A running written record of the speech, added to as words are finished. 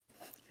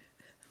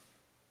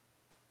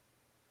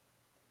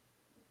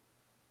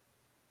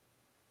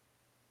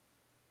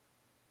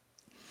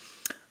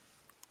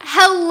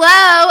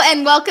Hello,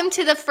 and welcome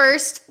to the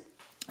first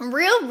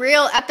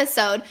real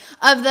episode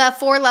of the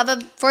For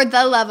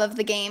the Love of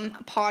the Game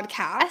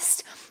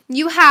podcast.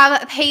 You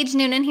have Paige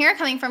Noonan here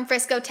coming from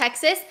Frisco,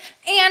 Texas,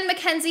 and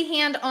Mackenzie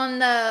Hand on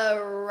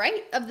the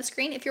right of the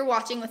screen. If you're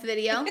watching with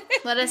video,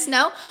 let us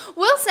know.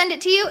 We'll send it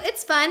to you.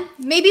 It's fun.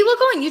 Maybe we'll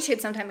go on YouTube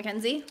sometime,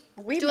 Mackenzie.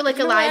 Do a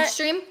live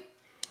stream.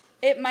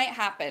 It might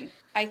happen.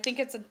 I think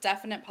it's a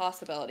definite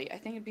possibility. I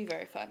think it'd be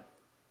very fun.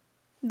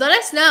 Let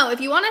us know.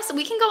 If you want us,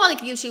 we can go on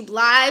YouTube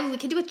Live. We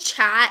can do a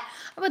chat.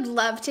 I would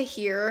love to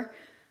hear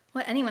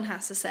what anyone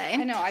has to say. I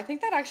know. I think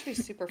that'd actually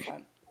be super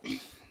fun.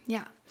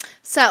 Yeah.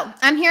 So,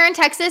 I'm here in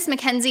Texas.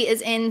 Mackenzie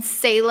is in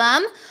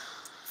Salem.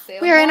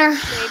 We're in our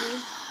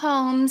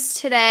homes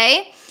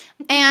today.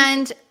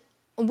 And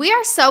we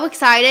are so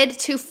excited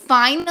to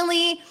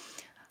finally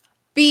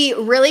be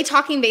really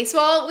talking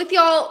baseball with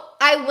y'all.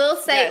 I will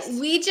say,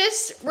 We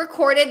just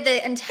recorded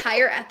the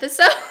entire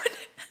episode.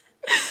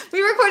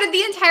 We recorded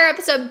the entire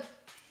episode.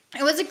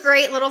 It was a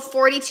great little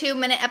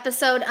 42-minute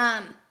episode,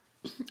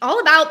 all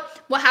about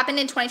what happened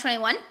in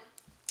 2021.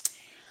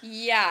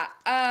 Yeah,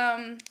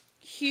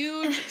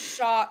 huge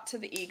shot to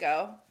the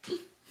ego.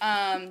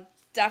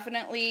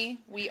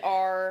 Definitely, we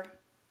are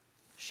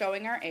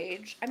showing our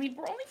age. I mean,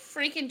 we're only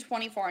freaking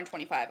 24 and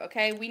 25,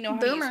 okay? We know how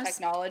to use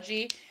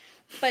technology,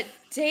 but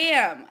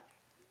damn,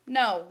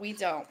 no, we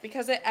don't,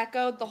 because it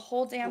echoed the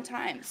whole damn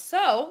time.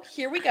 So,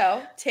 here we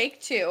go, take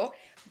two.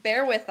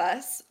 Bear with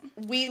us.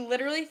 We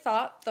literally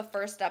thought the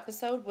first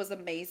episode was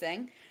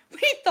amazing.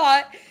 We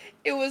thought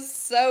it was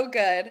so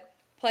good.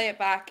 Play it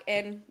back,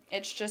 and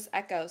it's just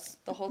echoes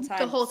the whole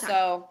time.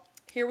 So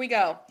here we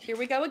go. Here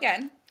we go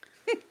again.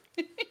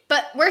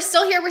 But we're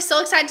still here. We're still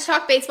excited to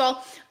talk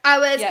baseball. I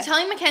was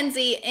telling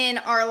Mackenzie in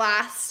our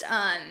last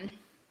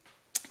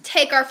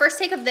our first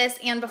take of this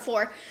and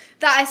before,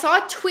 that I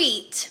saw a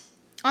tweet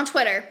on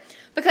Twitter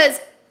because,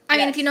 I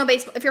mean, if you know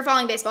baseball, if you're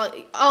following baseball,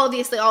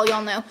 obviously all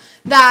y'all know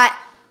that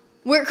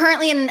we're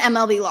currently in an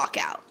MLB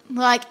lockout.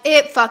 Like,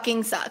 it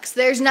fucking sucks.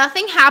 There's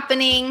nothing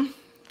happening.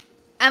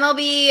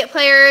 MLB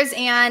players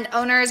and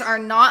owners are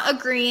not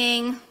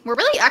agreeing. We're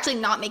really actually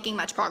not making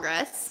much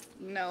progress.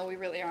 No, we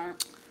really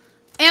aren't.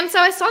 And so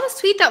I saw this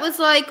tweet that was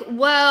like,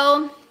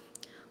 well,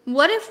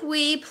 what if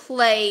we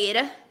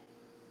played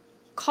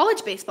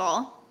college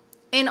baseball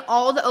in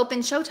all the open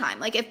showtime?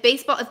 Like, if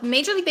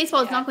Major League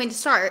Baseball is not going to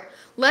start,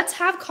 let's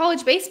have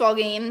college baseball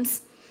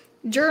games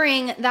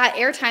during that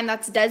airtime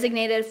that's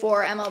designated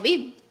for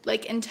MLB,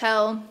 like,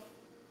 until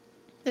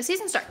the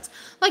season starts.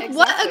 Like,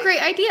 What a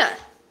great idea.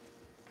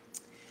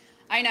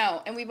 I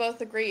know, and we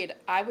both agreed.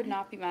 I would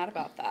not be mad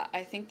about that.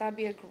 I think that'd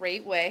be a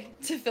great way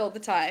to fill the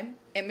time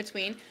in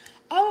between.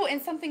 Oh,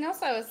 and something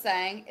else I was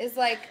saying is,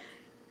 like,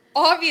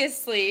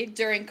 obviously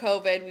during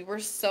COVID, we were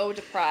so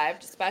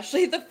deprived,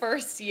 especially the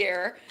first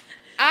year.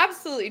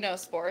 Absolutely no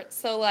sports.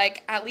 So,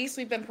 like, at least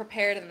we've been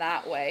prepared in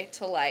that way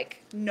to,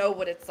 like, know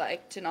what it's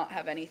like to not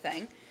have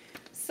anything.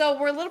 So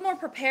we're a little more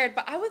prepared,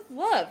 but I would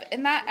love,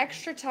 in that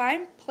extra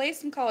time, play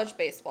some college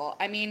baseball.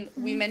 I mean,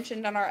 we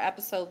mentioned on our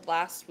episode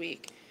last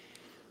week,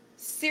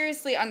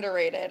 seriously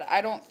underrated.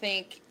 I don't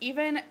think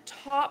even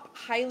top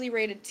highly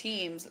rated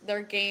teams,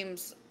 their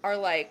games are,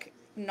 like,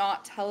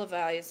 not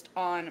televised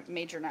on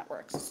major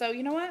networks. So,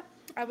 you know what?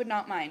 I would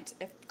not mind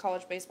if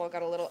college baseball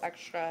got a little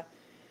extra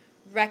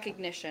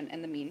recognition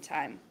in the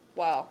meantime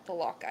while the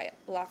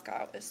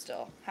lockout is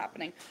still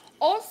happening.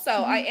 Also,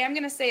 I am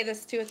going to say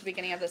this too at the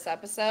beginning of this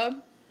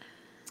episode.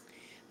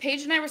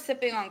 Paige and I were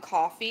sipping on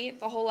coffee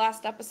the whole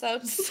last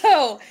episode,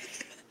 so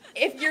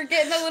if you're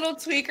getting a little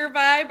tweaker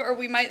vibe or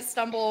we might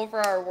stumble over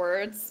our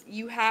words,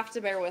 you have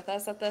to bear with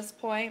us at this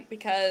point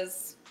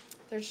because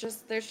there's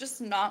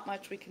just not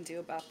much we can do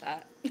about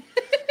that.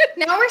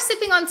 Now we're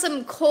sipping on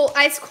some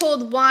ice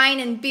cold wine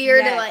and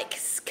beer to, like,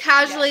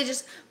 casually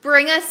just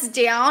bring us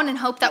down and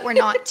hope that we're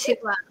not too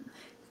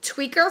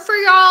tweaker for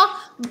y'all.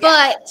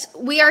 But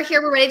we are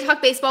here. We're ready to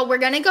talk baseball. We're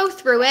going to go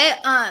through it.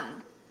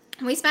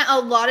 We spent a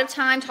lot of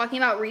time talking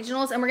about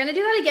regionals, and we're going to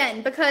do that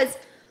again because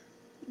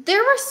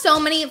there were so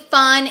many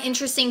fun,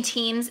 interesting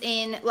teams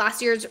in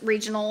last year's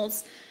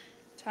regionals.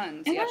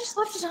 Tons. And I just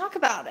love to talk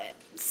about it.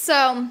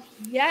 So,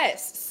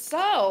 yes.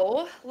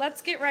 So,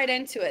 let's get right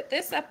into it.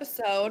 This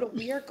episode,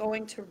 we are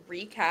going to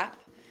recap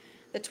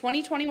the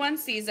 2021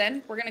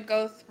 season. We're going to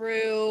go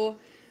through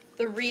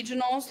the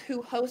regionals,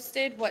 who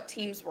hosted, what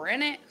teams were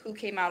in it, who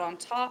came out on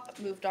top,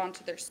 moved on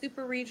to their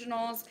super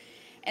regionals,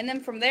 and then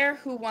from there,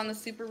 who won the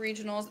super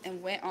regionals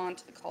and went on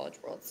to the College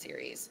World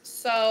Series.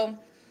 So,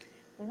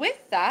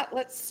 with that,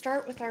 let's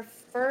start with our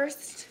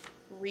first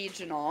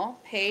regional.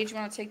 Paige, you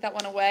want to take that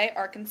one away?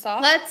 Arkansas?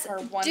 Let's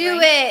do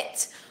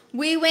it.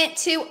 We went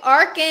to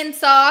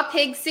Arkansas,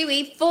 Pig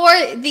Suey, for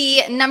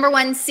the number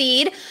 1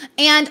 seed.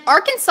 And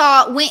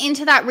Arkansas went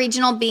into that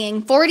regional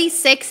being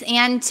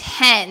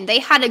 46-10. They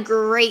had a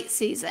great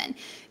season.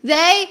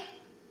 They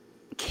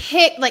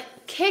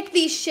kicked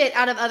the shit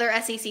out of other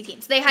SEC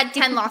teams. They had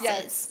 10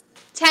 losses.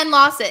 10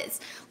 losses.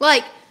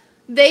 Like,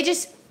 they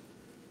just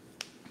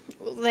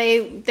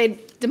they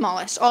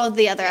demolished all of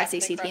the other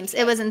SEC teams.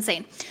 It was it.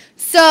 insane.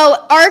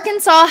 So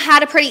Arkansas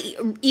had a pretty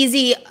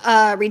easy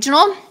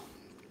regional.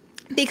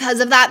 Because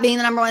of that being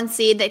the number 1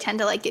 seed, they tend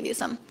to like give you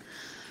some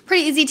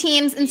pretty easy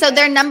teams. And so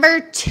their number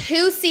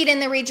 2 seed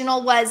in the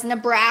regional was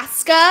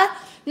Nebraska.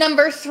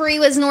 Number 3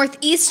 was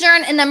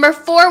Northeastern, and number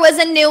 4 was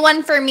a new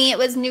one for me. It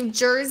was New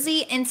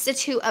Jersey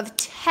Institute of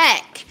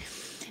Tech.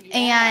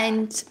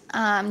 And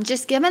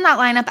just given that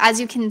lineup, as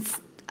you can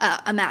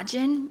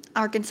imagine,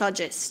 Arkansas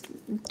just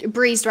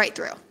breezed right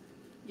through.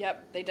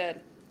 Yep, they did.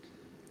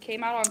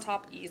 Came out on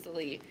top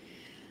easily.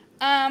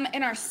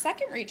 In our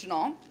second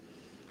regional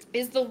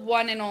is the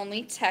one and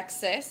only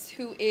Texas,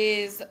 who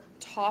is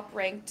top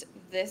ranked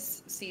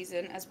this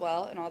season as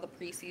well in all the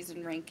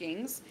preseason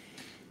rankings.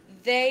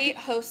 They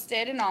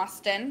hosted in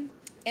Austin.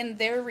 In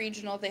their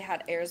regional, they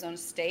had Arizona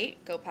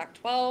State, go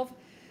Pac-12,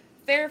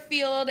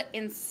 Fairfield,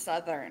 and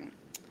Southern.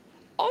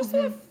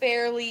 Also a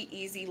fairly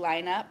easy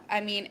lineup.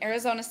 I mean,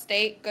 Arizona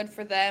State, good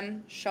for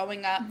them,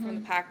 showing up from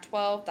the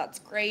Pac-12. That's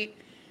great.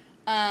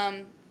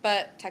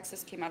 But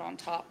Texas came out on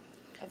top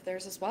of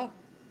theirs as well.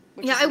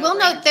 Yeah, I will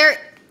note there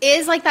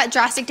is like that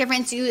drastic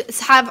difference. You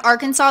have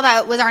Arkansas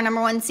that was our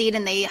number 1 seed,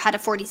 and they had a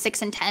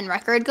 46-10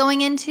 record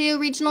going into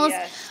regionals.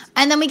 Yes.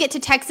 And then we get to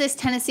Texas,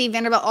 Tennessee,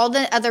 Vanderbilt, all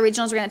the other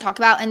regionals we're going to talk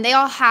about, and they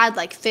all had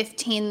like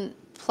 15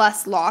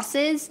 plus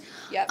losses.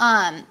 Yep.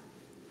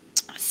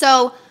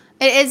 So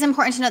it is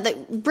important to note that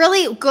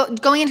really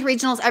going into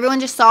regionals, everyone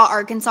just saw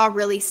Arkansas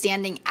really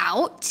standing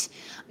out.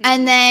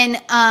 And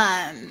then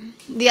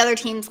the other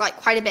teams like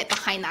quite a bit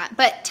behind that.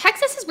 But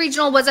Texas's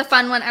regional was a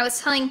fun one. I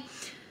was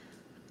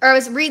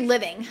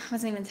reliving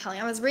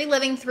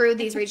through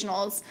these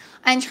regionals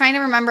and trying to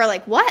remember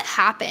like what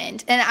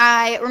happened. And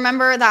I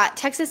remember that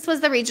Texas was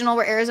the regional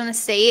where Arizona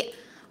State,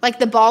 like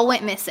the ball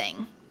went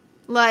missing.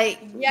 Like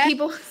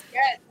people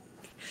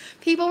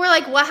were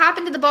like, what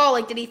happened to the ball?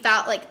 Like, did he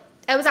foul? Like,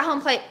 it was at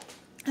home plate.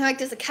 And like,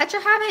 does the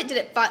catcher have it? Did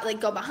it like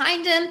go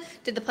behind him?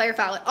 Did the player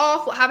foul it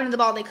off? What happened to the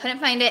ball? They couldn't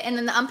find it. And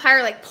then the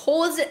umpire like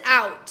pulls it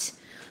out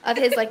of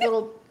his like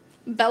little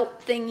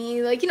belt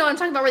thingy. Like, you know what I'm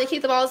talking about, where they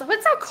keep the balls.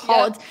 What's that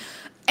called? Yep.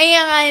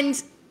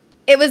 And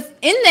it was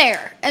in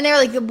there. And they were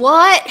like,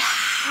 what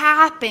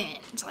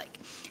happened? Like,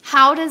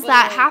 how does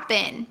that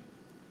happen?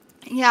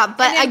 Yeah,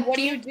 but what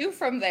do you do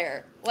from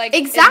there? Like,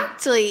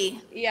 exactly.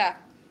 Yeah.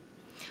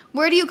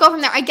 Where do you go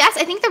from there? I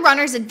think the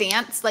runners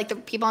advance, like the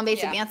people on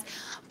base advance.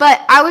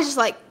 But I was just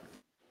like,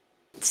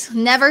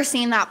 never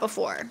seen that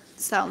before.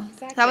 So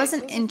that was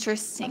an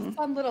interesting. A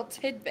fun little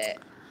tidbit.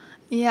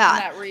 Yeah. In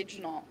that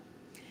regional.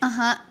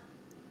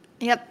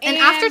 Yep. And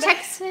after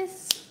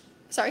Texas.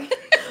 Sorry.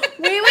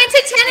 We went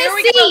to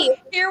Tennessee.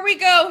 Here we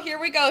go.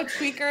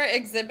 Tweaker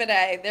Exhibit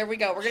A. There we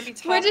go. We're going to be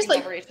talking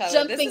over each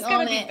other. This is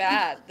going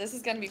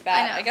to be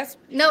bad. I guess.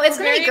 No, it's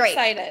going to be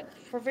great.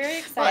 We're very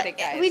excited,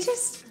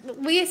 guys.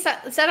 We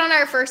said on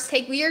our first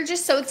take, we are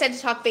just so excited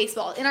to talk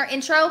baseball. In our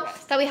intro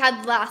that we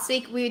had last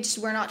week,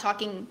 we're not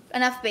talking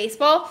enough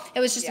baseball. It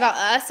was just about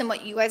us and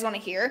what you guys want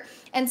to hear.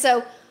 And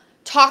so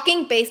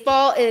talking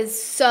baseball is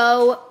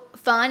so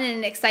fun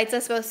and it excites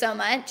us both so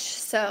much.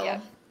 So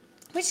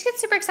we just get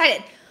super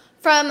excited.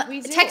 From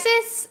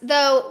Texas,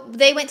 though,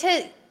 they went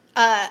to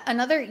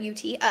another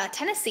UT,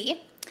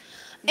 Tennessee.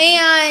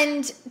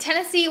 And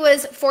Tennessee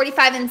was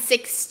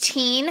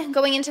 45-16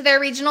 going into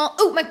their regional.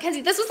 Oh, Mackenzie,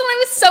 this was the one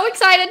I was so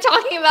excited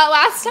talking about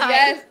last time.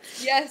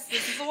 Yes,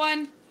 this is the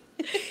one.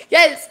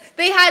 Yes,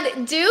 they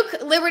had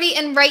Duke, Liberty,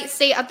 and Wright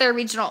State at their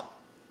regional.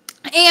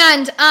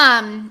 And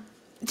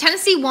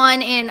Tennessee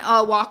won in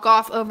a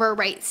walk-off over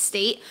Wright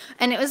State,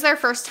 and it was their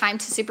first time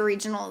to super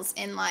regionals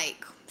in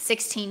like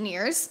 16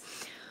 years.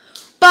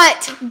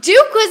 But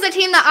Duke was the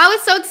team that I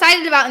was so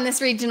excited about in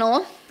this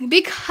regional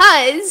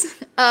because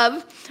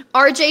of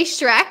RJ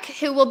Schreck,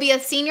 who will be a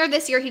senior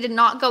this year. He did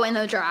not go in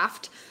the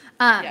draft.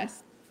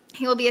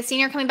 He will be a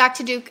senior coming back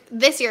to Duke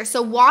this year,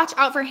 so watch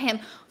out for him.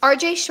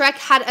 RJ Schreck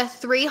had a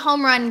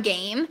 3-home run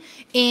game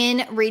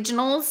in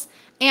regionals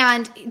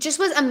and just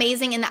was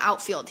amazing in the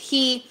outfield.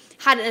 He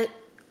had an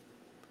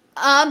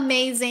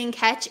amazing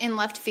catch in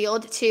left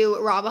field to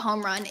rob a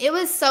home run. It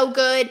was so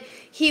good.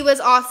 He was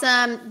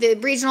awesome. The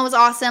regional was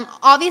awesome.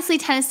 Obviously,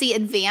 Tennessee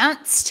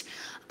advanced,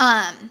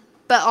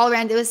 but all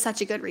around, it was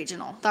such a good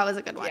regional. That was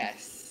a good one.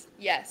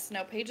 Yes.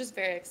 No, Paige is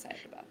very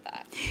excited about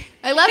that.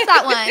 I love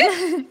that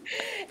one.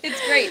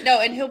 It's great.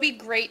 No, and he'll be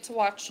great to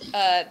watch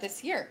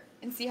this year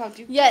and see how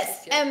Duke does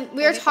this year. And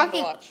we were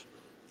talking.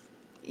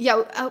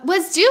 Yeah,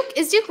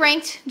 is Duke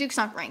ranked? Duke's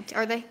not ranked,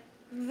 are they?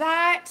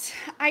 That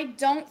I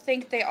don't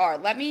think they are.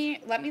 Let me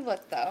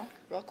look though,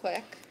 real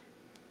quick.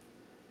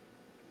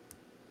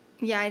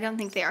 Yeah, I don't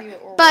think they are.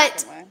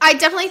 But I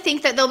definitely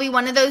think that they'll be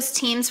one of those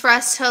teams for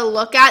us to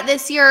look at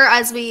this year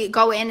as we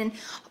go in, and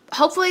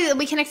hopefully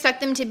we can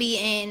expect them to be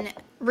in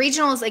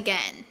regionals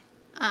again.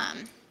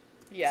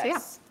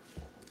 Yes.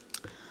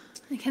 So,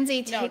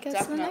 Mackenzie, take us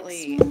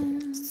definitely. to the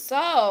next one.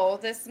 So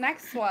this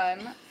next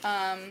one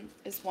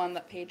is one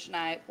that Paige and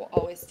I will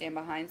always stand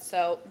behind.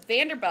 So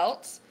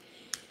Vanderbilt,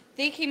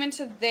 they came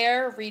into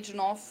their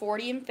regional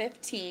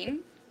 40-15.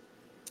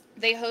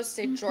 They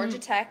hosted Georgia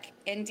Tech,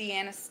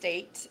 Indiana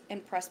State,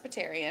 and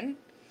Presbyterian.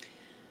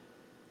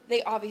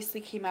 They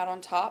obviously came out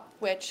on top,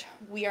 which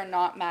we are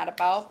not mad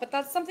about. But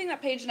that's something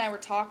that Paige and I were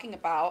talking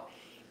about,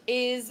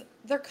 is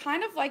they're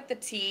kind of like the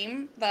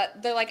team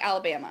that they're like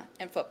Alabama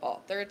in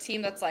football. They're a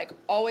team that's like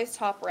always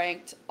top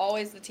ranked,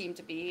 always the team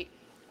to beat,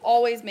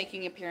 always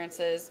making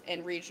appearances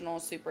in regional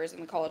supers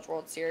in the College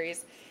World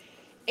Series.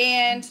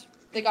 And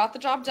they got the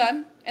job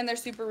done in their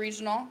super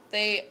regional.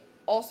 They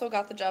also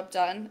got the job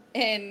done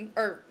in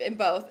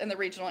both in the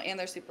regional and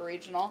their super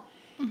regional.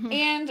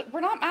 And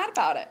we're not mad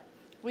about it.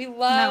 We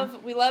love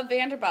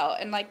Vanderbilt,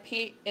 and like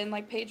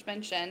Paige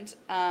mentioned,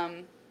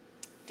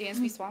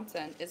 Dansby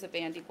Swanson is a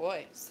Vandy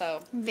boy, so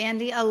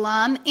Vandy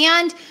alum,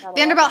 and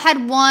Vanderbilt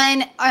had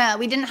won.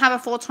 We didn't have a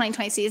full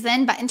 2020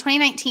 season, but in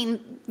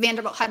 2019,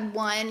 Vanderbilt had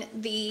won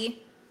the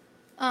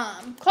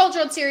College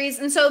World Series,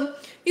 and so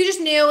you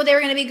just knew they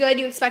were going to be good.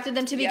 You expected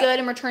them to be good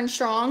and return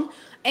strong,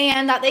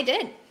 and that they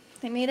did.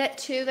 They made it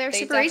to their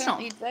super regional.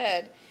 They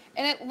definitely did,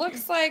 and it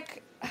looks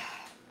like.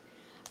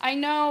 I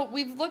know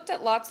we've looked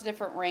at lots of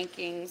different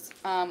rankings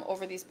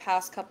over these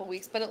past couple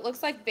weeks, but it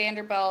looks like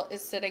Vanderbilt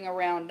is sitting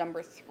around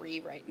number 3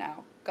 right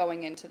now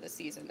going into the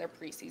season, their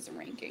preseason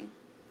ranking.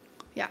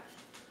 Yeah.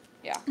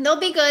 Yeah. They'll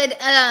be good.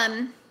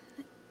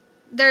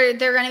 They're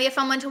going to be a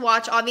fun one to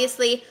watch.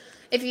 Obviously,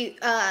 if you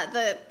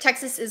the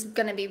Texas is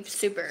going to be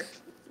super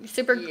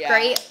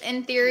great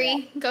in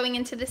theory going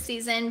into the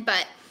season,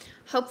 but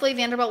hopefully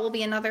Vanderbilt will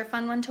be another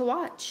fun one to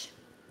watch.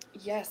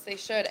 Yes, they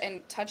should.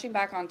 And touching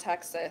back on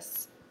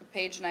Texas,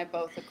 Paige and I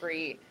both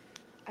agree.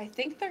 I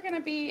think they're going to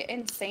be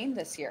insane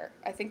this year.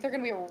 I think they're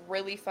going to be a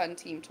really fun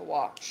team to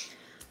watch.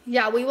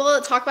 Yeah, we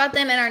will talk about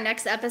them in our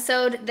next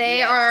episode.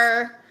 They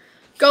are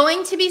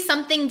going to be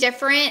something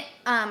different.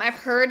 I've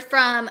heard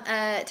from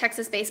a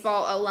Texas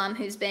baseball alum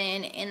who's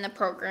been in the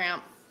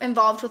program,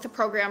 involved with the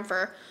program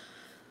for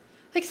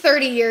like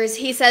 30 years.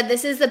 He said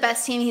this is the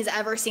best team he's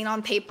ever seen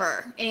on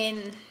paper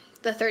in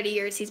the 30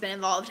 years he's been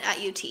involved at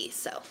UT.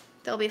 So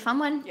they'll be a fun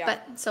one,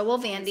 but so will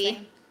Vandy.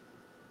 Insane.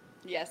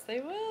 Yes, they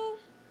will.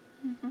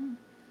 Do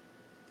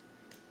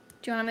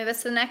you want to move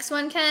us to the next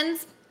one,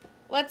 Kenz?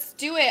 Let's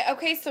do it.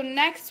 Okay, so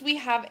next we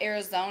have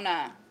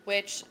Arizona,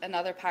 which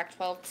another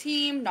Pac-12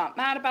 team, not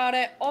mad about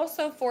it.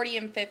 Also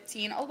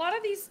 40-15. A lot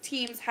of these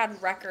teams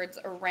had records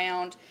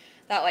around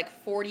that like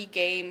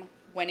 40-game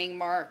winning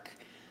mark.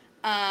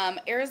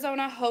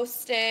 Arizona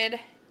hosted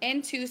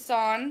in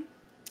Tucson,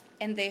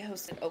 and they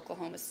hosted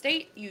Oklahoma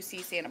State,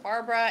 UC Santa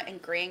Barbara,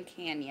 and Grand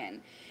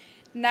Canyon.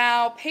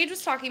 Now, Paige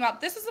was talking about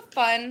this is a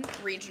fun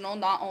regional,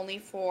 not only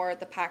for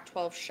the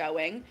Pac-12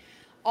 showing.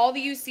 All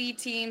the UC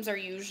teams are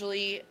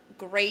usually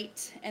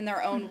great in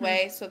their own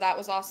way, so that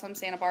was awesome.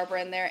 Santa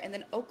Barbara in there. And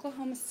then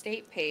Oklahoma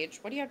State, Paige.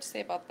 What do you have to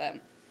say about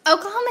them?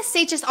 Oklahoma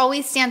State just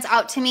always stands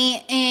out to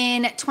me.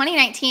 In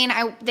 2019,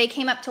 they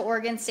came up to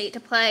Oregon State to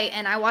play,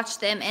 and I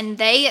watched them, and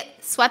they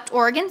swept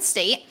Oregon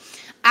State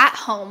at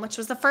home, which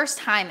was the first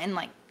time in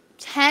like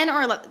 10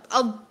 or 11,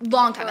 a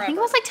long time. Forever. I think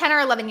it was like 10 or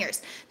 11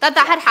 years that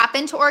had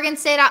happened to Oregon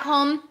State at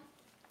home.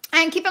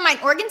 And keep in mind,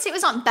 Oregon State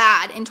was not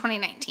bad in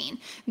 2019.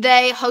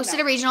 They hosted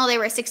a regional. They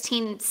were a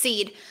 16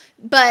 seed.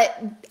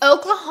 But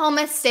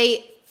Oklahoma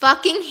State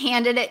fucking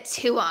handed it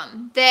to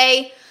them.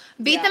 They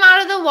beat them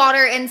out of the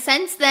water. And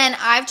since then,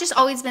 I've just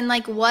always been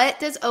like, what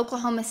does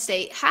Oklahoma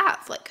State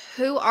have? Like,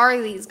 who are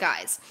these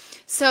guys?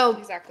 So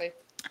exactly.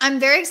 I'm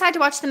very excited to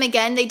watch them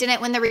again. They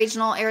didn't win the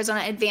regional.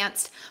 Arizona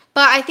advanced.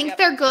 But I think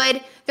they're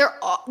good.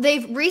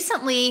 They've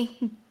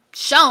recently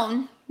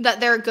shown that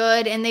they're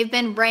good, and they've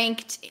been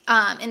ranked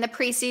in the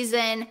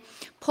preseason,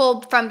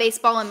 pulled from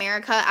Baseball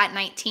America at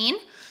 19.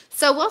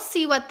 So we'll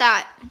see what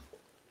that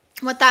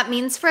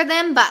means for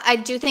them. But I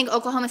do think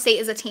Oklahoma State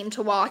is a team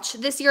to watch.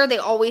 This year, they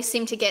always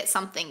seem to get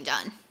something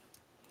done.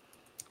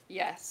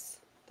 Yes,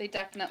 they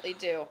definitely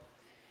do.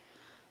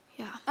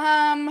 Yeah.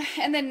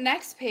 And then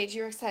next, Paige,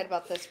 you're excited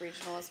about this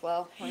regional as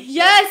well.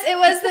 Yes, it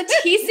was the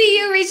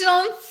TCU regional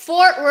in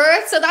Fort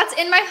Worth. So that's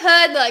in my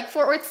hood. Like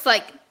Fort Worth's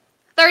like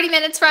 30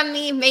 minutes from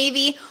me,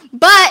 maybe.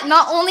 But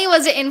not only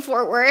was it in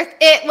Fort Worth,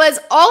 it was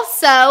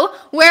also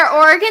where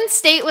Oregon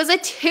State was a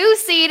 2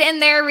 seed in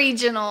their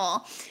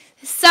regional.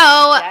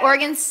 So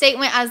Oregon State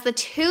went as the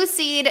 2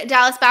 seed,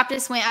 Dallas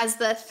Baptist went as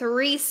the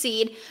 3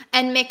 seed,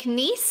 and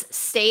McNeese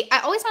State, I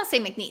always want to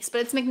say McNeese,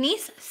 but it's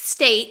McNeese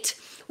State,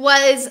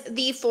 was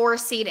the 4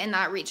 seed in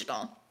that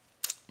regional.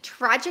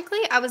 Tragically,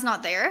 I was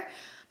not there.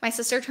 My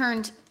sister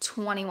turned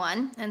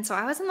 21, and so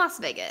I was in Las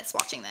Vegas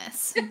watching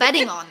this,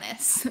 betting on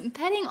this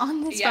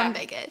from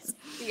Vegas.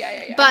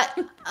 Yeah. But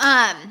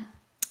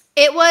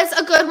it was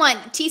a good one.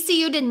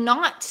 TCU did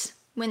not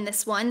win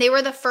this one. They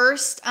were the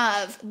first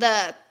of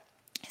the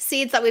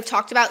seeds that we've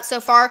talked about so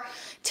far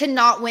to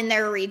not win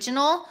their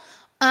regional.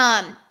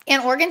 And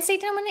Oregon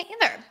State didn't win it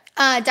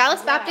either.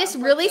 Dallas Baptist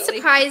really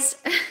surprised.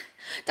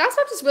 Dallas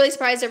Baptist really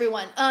surprised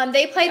everyone.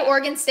 They played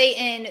Oregon State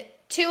in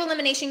 2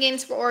 elimination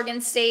games for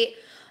Oregon State.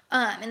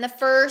 In the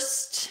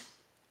first,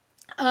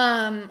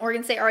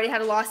 Oregon State already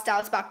had a loss.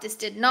 Dallas Baptist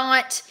did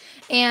not.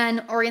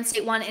 And Oregon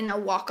State won in a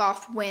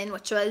walk-off win,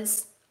 which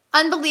was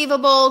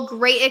unbelievable,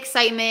 great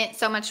excitement,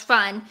 so much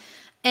fun.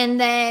 And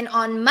then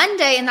on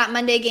Monday, in that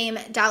Monday game,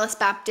 Dallas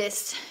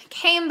Baptist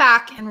came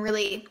back and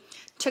really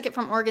took it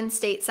from Oregon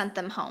State, sent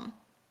them home.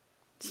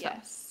 So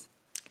yes.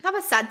 that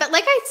was sad. But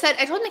like I said,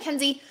 I told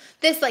Mackenzie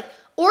this, like,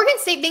 Oregon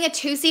State being a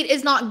 2 seed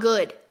is not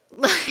good.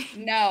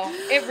 No,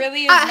 it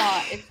really is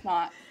not. It's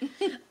not.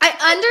 I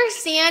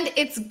understand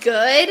it's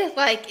good,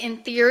 like, in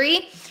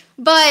theory,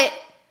 but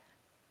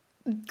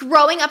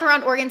growing up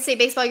around Oregon State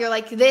baseball, you're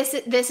like, this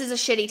is a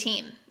shitty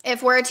team.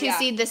 If we're a 2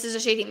 seed, this is a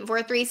shitty team. If we're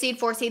a 3 seed,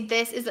 4 seed,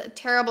 this is a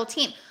terrible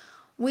team.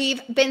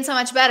 We've been so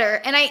much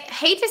better. And I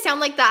hate to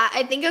sound like that.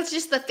 I think it's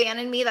just the fan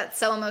in me that's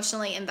so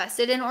emotionally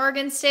invested in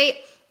Oregon State.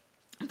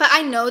 But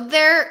I know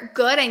they're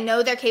good. I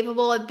know they're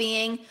capable of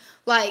being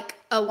like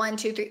a 1,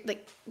 2, 3.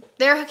 Like,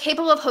 they're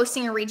capable of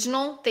hosting a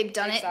regional. They've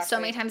done it so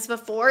many times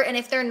before. And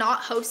if they're not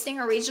hosting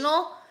a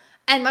regional,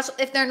 and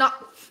if they're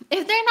not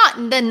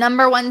the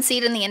number 1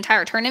 seed in the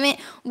entire tournament,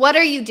 what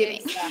are you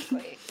doing?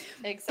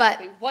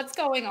 Exactly. But what's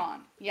going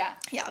on? Yeah.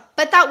 Yeah.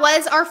 But that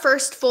was our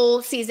first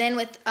full season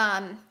with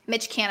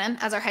Mitch Canham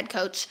as our head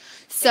coach.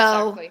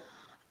 So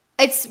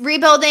it's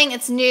rebuilding.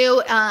 It's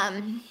new.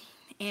 And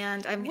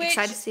I'm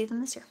excited to see them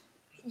this year.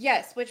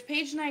 Yes, which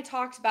Paige and I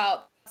talked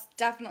about. That's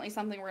definitely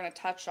something we're going to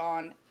touch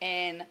on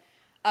in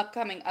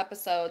upcoming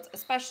episodes.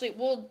 Especially,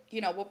 we'll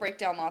break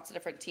down lots of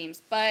different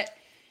teams. But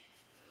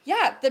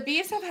yeah, the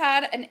Bees have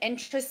had an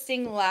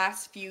interesting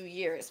last few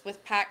years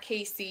with Pat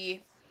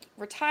Casey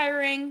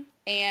retiring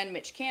and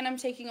Mitch Canham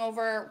taking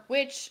over,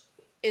 which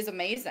is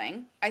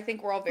amazing. I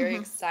think we're all very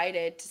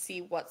excited to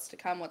see what's to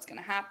come, what's going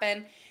to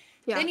happen.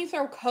 Yeah. Then you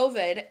throw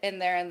COVID in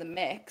there in the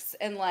mix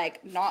and,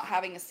 like, not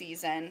having a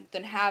season,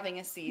 then having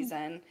a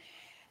season.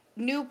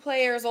 New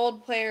players,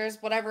 old players,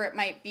 whatever it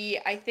might be.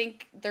 I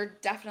think they're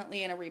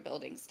definitely in a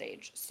rebuilding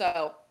stage.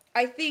 So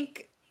I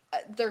think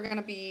they're going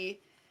to be...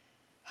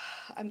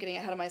 I'm getting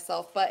ahead of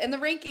myself, but in the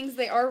rankings,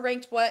 they are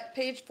ranked, what,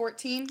 Paige?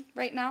 14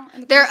 right now?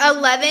 They're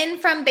 11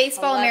 from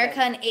Baseball 11.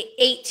 America and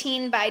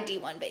 18 by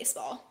D1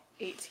 Baseball.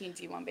 18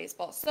 D1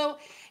 Baseball. So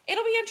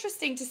it'll be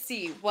interesting to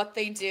see what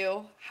they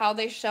do, how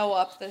they show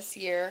up this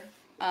year,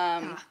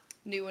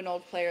 new and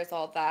old players,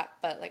 all of that.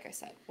 But like I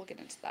said, we'll get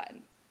into that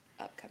in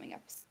upcoming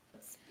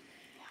episodes.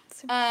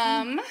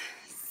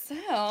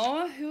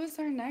 So who's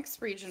our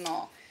next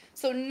regional?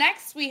 So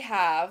next we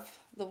have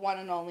the one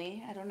and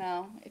only, I don't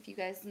know if you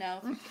guys know,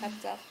 if you've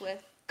kept up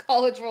with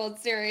College World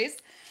Series,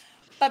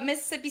 but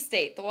Mississippi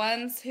State, the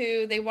ones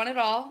who, they won it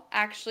all.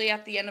 Actually,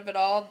 at the end of it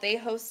all, they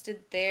hosted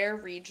their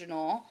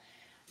regional.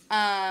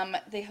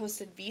 They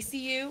hosted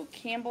VCU,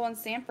 Campbell, and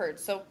Sanford.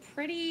 So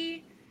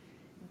pretty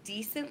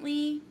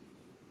decently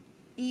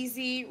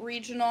easy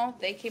regional.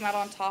 They came out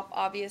on top,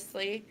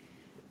 obviously.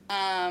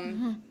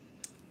 And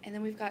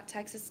then we've got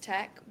Texas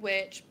Tech,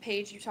 which,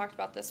 Paige, you talked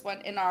about this one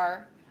in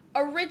our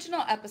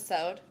original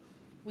episode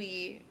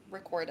we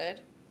recorded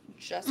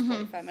just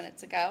 45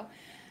 minutes ago.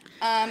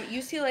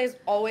 UCLA is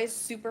always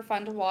super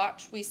fun to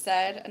watch. We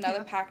said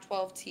another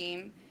Pac-12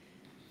 team.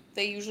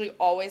 They usually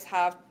always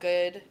have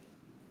good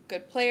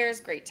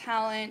players, great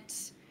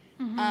talent.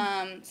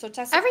 So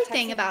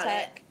everything Texas about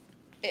Tech,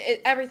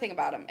 everything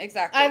about them,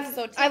 exactly.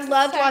 I've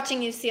loved watching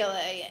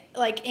UCLA,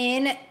 like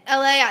in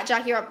LA at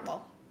Jackie Robinson.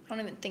 Well, I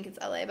don't even think it's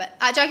LA, but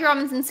at Jackie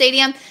Robinson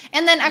Stadium.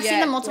 And then I've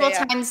seen them multiple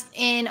times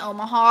in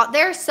Omaha.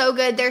 They're so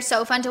good. They're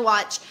so fun to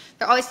watch.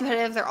 They're always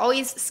competitive. They're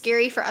always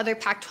scary for other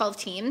Pac-12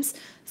 teams.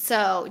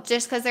 So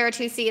just because they're a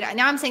 2 seed,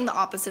 now I'm saying the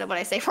opposite of what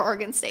I say for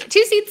Oregon State.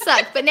 2 seeds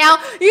suck, but now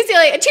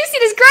UCLA, a 2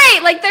 seed is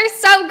great. Like, they're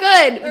so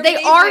good.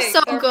 They are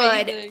so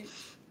good. Amazing.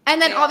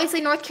 And then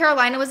obviously North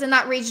Carolina was in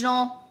that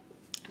regional.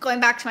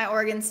 Going back to my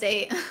Oregon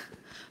State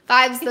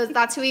vibes,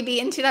 that's who we beat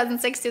in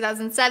 2006,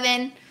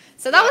 2007.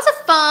 So that was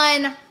a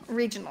fun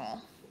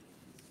regional.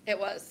 It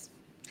was.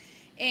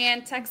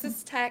 And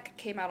Texas Tech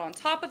came out on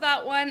top of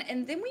that one.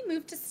 And then we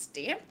moved to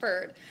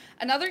Stanford,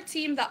 another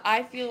team that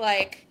I feel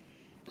like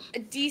a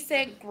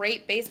decent,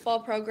 great baseball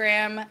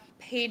program.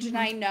 Paige and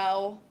I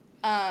know.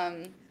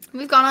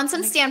 We've gone on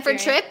some Stanford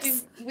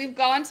trips. We've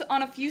gone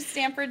on a few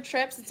Stanford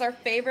trips. It's our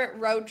favorite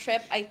road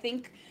trip. I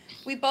think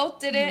we both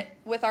did it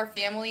with our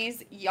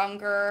families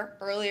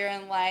earlier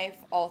in life,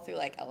 all through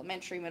like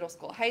elementary, middle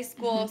school, high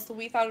school. So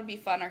we thought it would be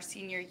fun our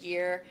senior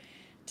year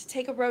to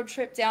take a road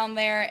trip down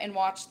there and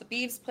watch the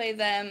Beavs play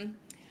them.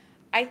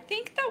 I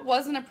think that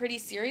wasn't a pretty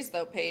series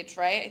though, Paige,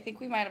 right? I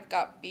think we might have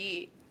got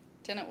beat,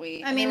 didn't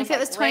we? I mean, if it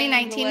was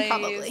 2019,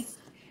 probably.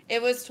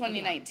 It was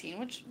 2019,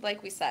 which,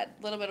 like we said,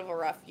 a little bit of a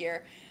rough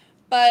year.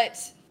 But,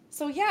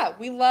 so yeah,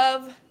 we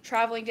love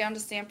traveling down to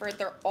Stanford.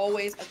 They're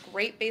always a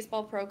great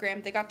baseball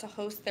program. They got to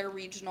host their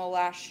regional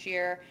last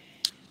year,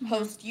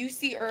 host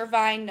UC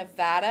Irvine,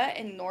 Nevada,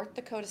 and North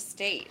Dakota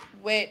State,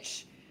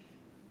 which,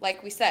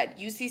 like we said,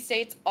 UC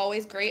State's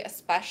always great,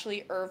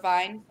 especially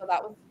Irvine. So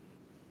that was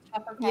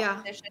tougher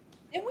competition.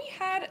 Then we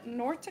had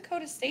North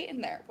Dakota State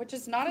in there, which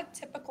is not a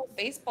typical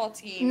baseball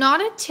team. Not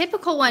a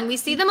typical one. We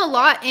see them a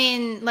lot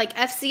in like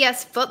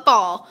FCS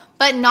football,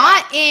 but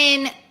not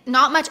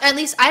much. At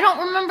least I don't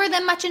remember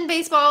them much in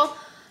baseball.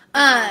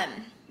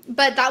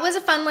 But that was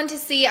a fun one to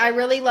see. I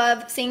really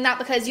love seeing that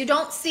because you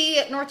don't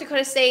see North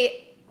Dakota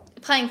State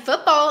playing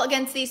football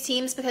against these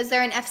teams because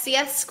they're an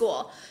FCS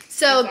school.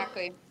 So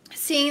Exactly.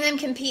 seeing them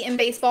compete in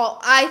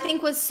baseball, I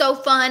think was so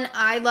fun.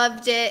 I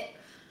loved it.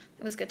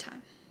 It was a good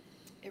time.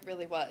 It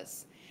really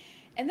was.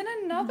 And then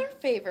another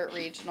favorite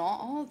regional,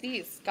 all of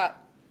these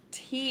got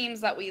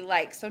teams that we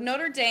like. So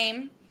Notre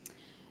Dame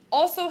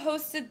also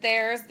hosted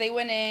theirs. They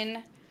went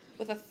in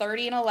with a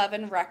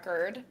 30-11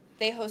 record.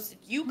 They hosted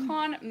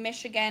UConn,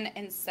 Michigan,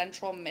 and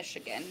Central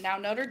Michigan. Now,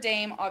 Notre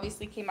Dame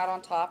obviously came out on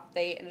top.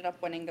 They ended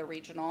up winning the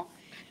regional.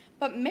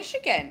 But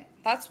Michigan,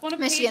 that's one of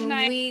Paige and Michigan,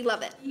 I we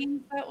love it.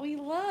 teams that we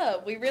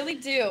love. We really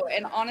do.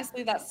 And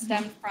honestly, that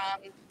stemmed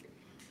from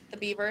the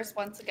Beavers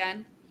once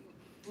again.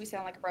 We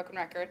sound like a broken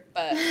record,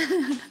 but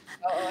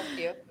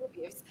OSU, go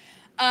Beavs.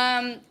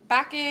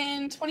 Back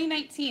in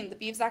 2019, the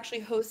Beavs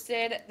actually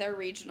hosted their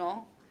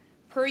regional.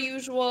 Per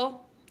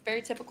usual,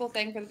 very typical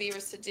thing for the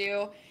Beavers to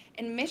do.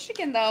 In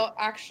Michigan, though,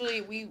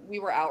 actually, we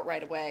were out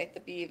right away. The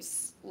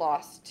Beavs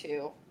lost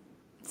to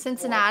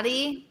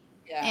Cincinnati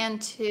yeah.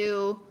 and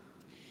to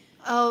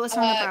it was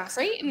from Nebraska.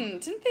 Creighton.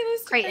 Didn't they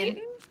lose to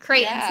Creighton?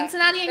 Creighton.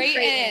 Cincinnati and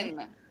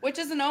Creighton. Which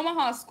is an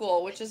Omaha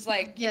school, which is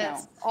like,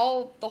 yes.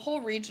 The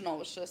whole regional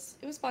was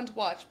it was fun to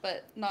watch,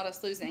 but not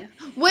us losing.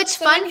 Which,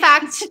 fun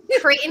fact,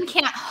 Creighton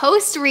can't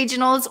host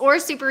regionals or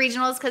super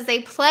regionals because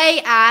they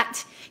play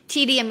at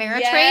TD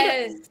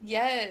Ameritrade.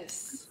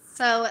 Yes.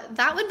 So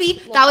that would be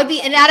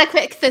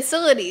inadequate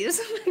facilities.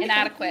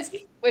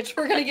 Inadequate, which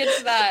we're going to get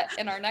to that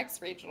in our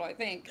next regional, I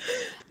think.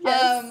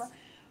 Yes.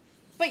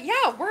 But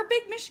yeah, we're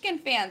big Michigan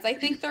fans. I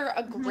think they're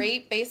a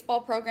great baseball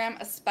program,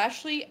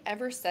 especially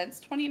ever since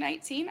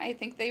 2019. I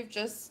think they've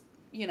just,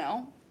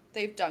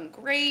 they've done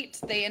great.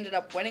 They ended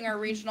up winning our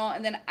regional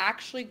and then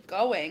actually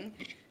going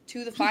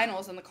to the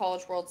finals in the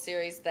College World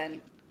Series,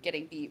 then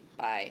getting beat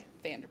by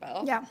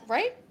Vanderbilt. Yeah.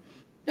 Right?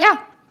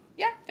 Yeah.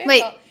 Yeah,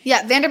 Vanderbilt. Wait,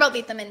 yeah, Vanderbilt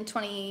beat them in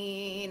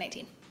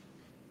 2019.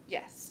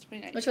 Yes,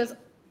 2019. Which was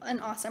an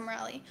awesome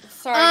rally.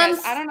 Sorry,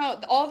 guys. I don't know.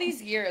 All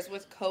these years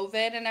with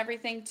COVID and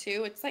everything,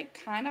 too, it's,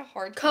 kind of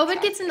hard to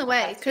COVID gets in the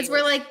way because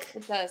we're,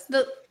 it does.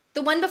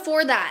 The one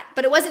before that.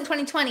 But it wasn't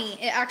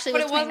 2020. It actually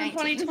was 2019.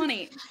 But it wasn't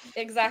 2020.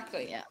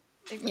 Exactly. Yeah.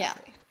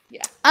 Exactly.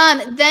 Yeah.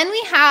 Then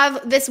we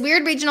have this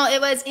weird regional.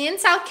 It was in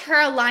South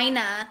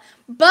Carolina,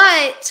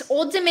 but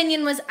Old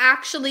Dominion was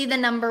actually the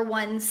number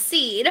 1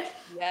 seed.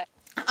 Yeah.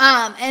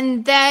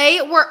 And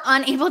they were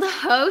unable to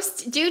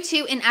host due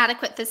to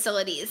inadequate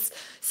facilities.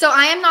 So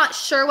I am not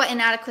sure what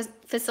inadequate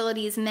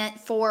facilities meant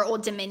for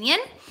Old Dominion.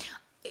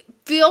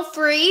 Feel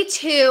free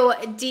to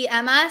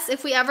DM us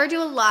if we ever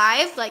do a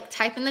live,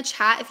 type in the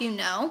chat if you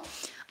know.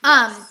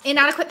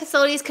 Inadequate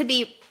facilities could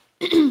be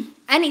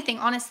anything,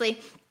 honestly.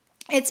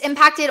 It's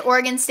impacted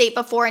Oregon State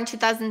before in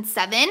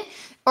 2007.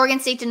 Oregon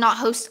State did not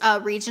host a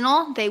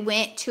regional. They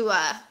went to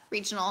a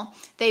regional.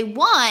 They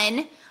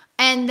won.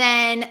 And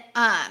then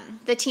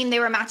the team they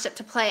were matched up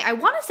to play, I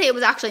want to say it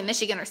was actually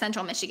Michigan or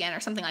Central Michigan or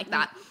something like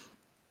that.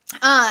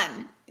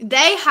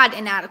 They had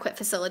inadequate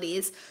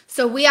facilities.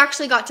 So we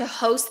actually got to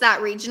host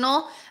that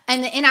regional.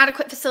 And the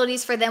inadequate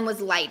facilities for them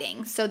was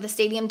lighting. So the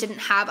stadium didn't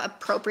have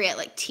appropriate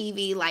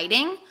TV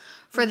lighting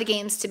for the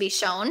games to be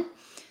shown.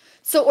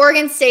 So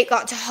Oregon State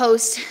got to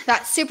host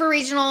that super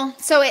regional.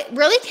 So it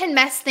really can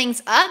mess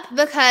things up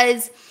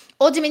because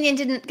Old Dominion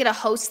didn't get to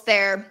host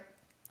their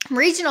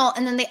regional,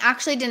 and then they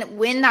actually didn't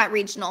win that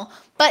regional,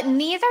 but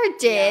neither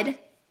did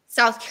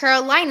South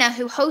Carolina,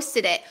 who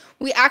hosted it.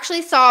 We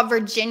actually saw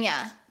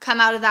Virginia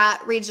come out of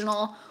that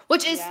regional,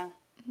 which is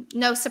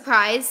no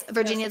surprise.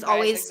 Virginia is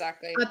always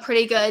a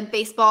pretty good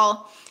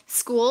baseball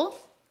school,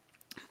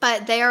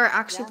 but they are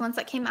actually the ones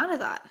that came out of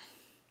that.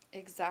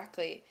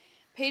 Exactly.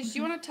 Paige, do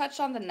you want to touch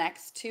on the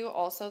next two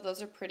also?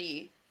 Those are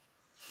pretty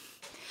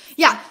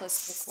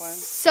simplistic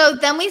ones. So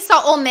then we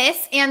saw Ole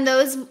Miss, and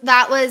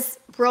that was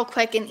real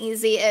quick and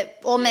easy.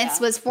 Ole Miss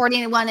was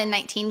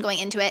 41-19 going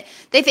into it.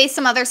 They faced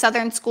some other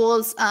Southern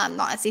schools,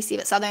 not SEC,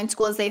 but Southern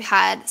schools. They've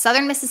had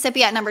Southern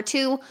Mississippi at number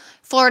 2,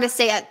 Florida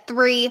State at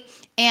 3,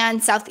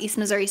 and Southeast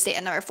Missouri State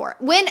at number 4.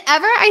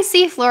 Whenever I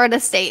see Florida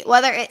State,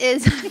 whether it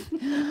is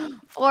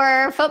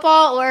for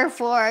football or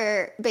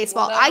for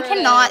baseball, I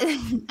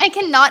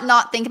cannot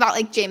not think about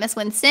Jameis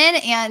Winston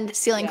and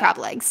stealing crab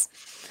legs.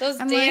 Those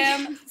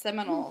damn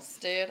Seminoles,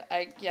 dude.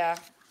 Yeah.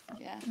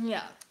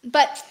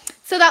 But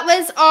so that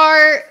was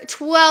our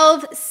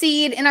 12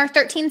 seed, and our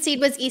 13 seed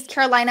was East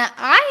Carolina.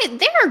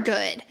 They're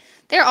good.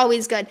 They're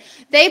always good.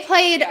 They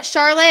played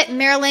Charlotte,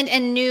 Maryland,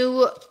 and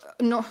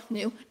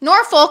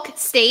Norfolk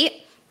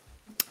State.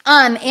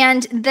 And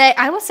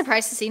I was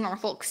surprised to see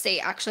Norfolk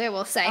State, actually, I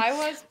will say. I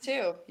was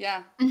too.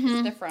 Yeah.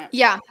 It's different.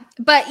 Yeah.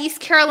 But East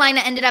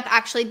Carolina ended up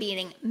actually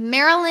beating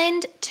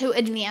Maryland to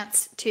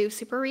advance to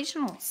Super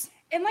Regionals.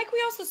 And like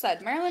we also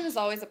said, Maryland is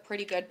always a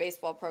pretty good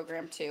baseball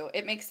program, too.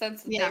 It makes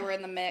sense that they were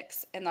in the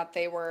mix and that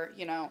they were,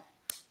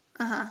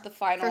 the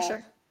final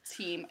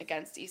team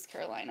against East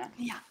Carolina.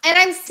 Yeah. And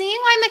I'm seeing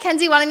why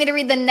Mackenzie wanted me to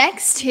read the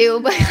next two,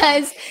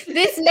 because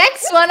this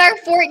next one, our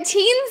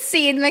 14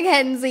 seed,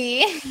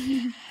 Mackenzie.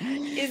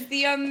 is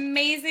the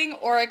amazing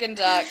Oregon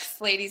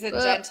Ducks, ladies and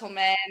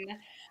gentlemen.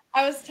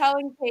 I was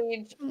telling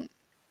Paige,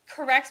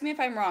 correct me if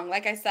I'm wrong.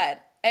 Like I said,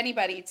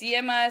 anybody,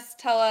 DM us,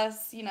 tell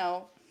us,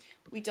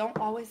 we don't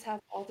always have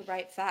all the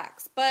right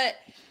facts. But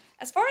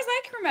as far as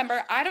I can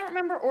remember, I don't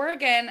remember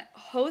Oregon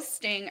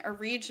hosting a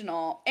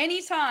regional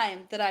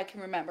anytime that I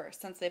can remember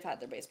since they've had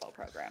their baseball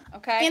program.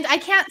 Okay. And I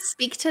can't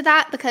speak to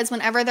that because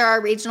whenever there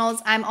are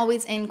regionals, I'm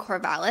always in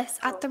Corvallis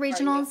at the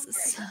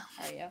regionals.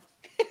 Are you?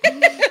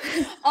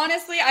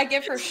 Honestly, I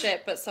give her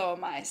shit, but so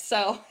am I.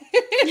 So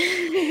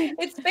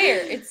it's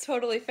fair. It's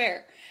totally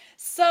fair.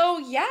 So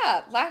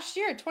yeah, last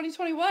year,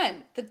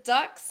 2021, the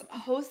Ducks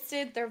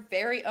hosted their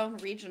very own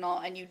regional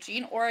in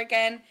Eugene,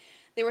 Oregon.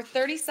 They were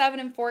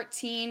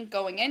 37-14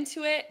 going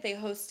into it. They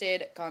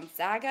hosted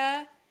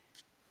Gonzaga,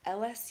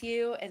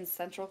 LSU, and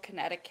Central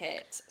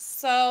Connecticut.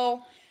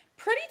 So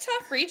pretty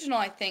tough regional,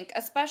 I think,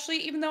 especially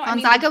even though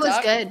Gonzaga was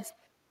good.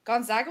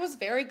 Gonzaga was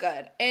very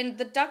good. And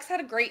the Ducks had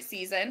a great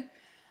season.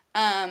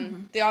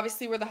 They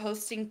obviously were the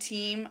hosting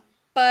team,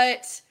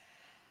 but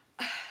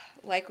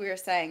like we were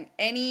saying,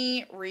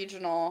 any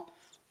regional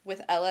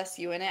with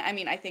LSU in it, I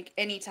mean, I think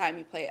anytime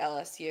you play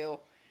LSU,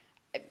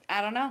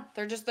 I don't know.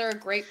 They're a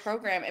great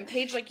program. And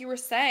Paige, like you were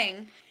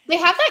saying, they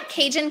have that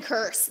Cajun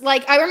curse.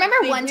 Like I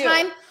remember one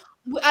time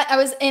I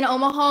was in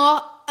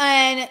Omaha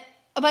and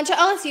a bunch of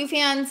LSU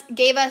fans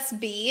gave us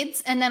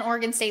beads, and then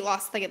Oregon State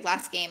lost the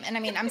last game. And I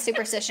mean, I'm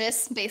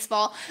superstitious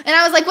baseball, and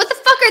I was like, "What the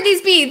fuck are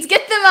these beads?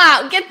 Get them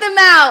out! Get them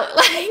out!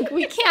 Like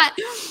we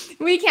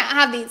can't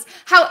have these."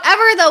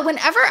 However, though,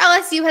 whenever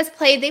LSU has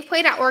played, they've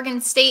played at Oregon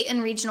State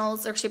in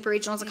regionals or super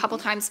regionals a couple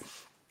times.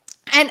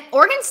 And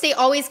Oregon State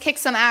always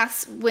kicks some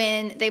ass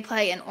when they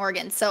play in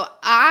Oregon. So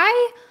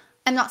I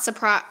am not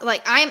surprised.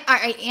 Like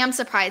I am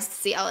surprised to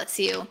see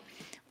LSU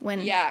win.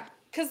 Yeah,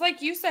 because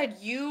like you said,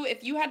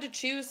 if you had to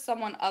choose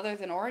someone other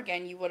than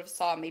Oregon, you would have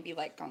saw maybe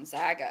like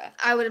Gonzaga.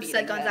 I would have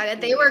said Gonzaga.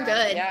 They were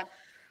good.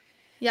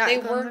 Yeah, they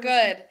were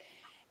good.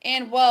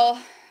 And well,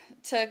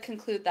 to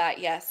conclude that,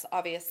 yes,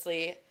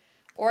 obviously,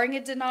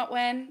 Oregon did not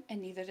win, and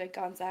neither did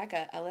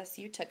Gonzaga.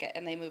 LSU took it,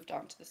 and they moved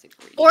on to the Super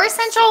Regional. Or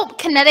Central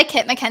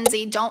Connecticut,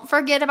 Mackenzie. Don't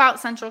forget about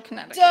Central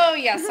Connecticut. Oh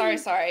yeah,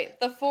 sorry.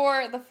 The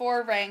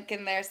four rank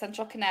in there,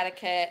 Central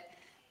Connecticut.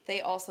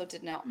 They also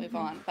did not move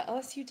on, but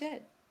LSU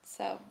did.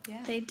 So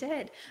yeah, they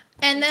did.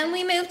 And then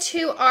we moved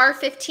to our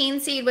 15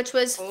 seed, which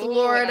was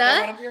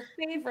Florida. One of your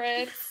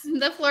favorites.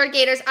 The Florida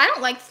Gators. I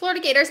don't like Florida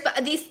Gators,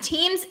 but these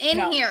teams in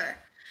here.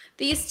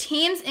 These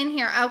teams in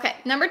here. Okay.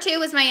 Number 2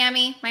 was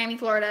Miami,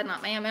 Florida,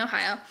 not Miami,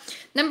 Ohio.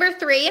 Number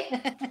 3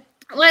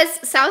 was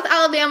South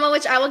Alabama,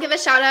 which I will give a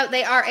shout out.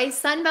 They are a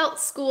Sun Belt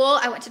school.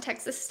 I went to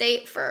Texas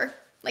State for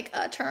like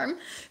a term.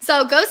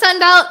 So go Sun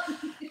Belt.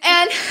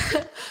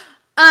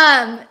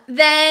 And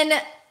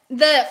then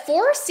the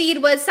 4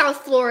 seed was South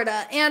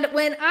Florida. And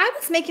when I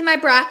was making my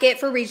bracket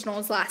for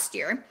regionals last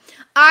year,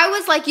 I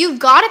was like, you've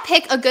got to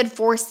pick a good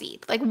 4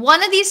 seed. Like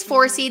one of these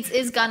 4 seeds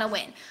is going to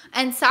win.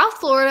 And South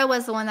Florida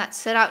was the one that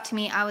stood out to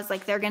me. I was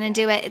like, they're going to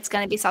do it. It's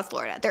going to be South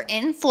Florida. They're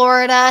in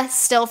Florida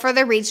still for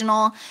the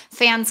regional.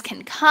 Fans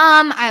can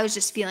come. I was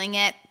just feeling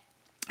it.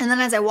 And then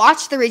as I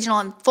watched the regional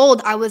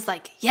unfold, I was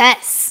like,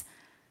 yes.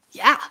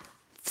 Yeah.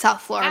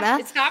 South Florida. Yeah,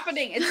 it's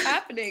happening. It's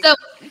happening. So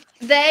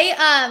they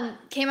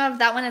came out of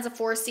that one as a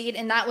 4 seed,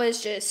 and that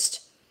was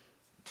just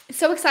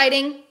so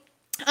exciting.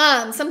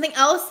 Something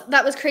else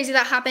that was crazy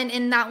that happened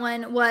in that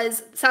one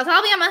was South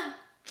Alabama,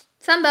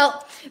 Sun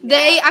Belt. Yeah.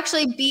 They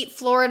actually beat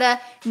Florida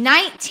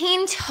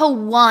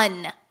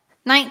 19-1.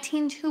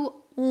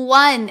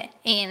 19-1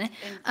 in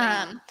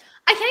I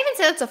can't even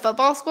say that's a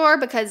football score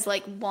because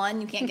like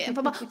 1 you can't get in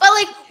football. But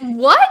like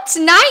what?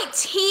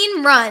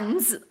 19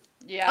 runs.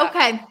 Yeah.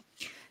 Okay.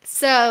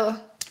 So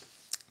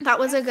that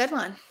was a good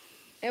one.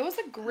 It was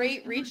a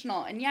great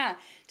regional. And yeah,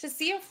 to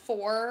see a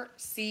 4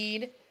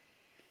 seed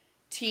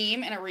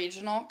team in a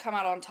regional come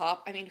out on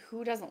top, I mean,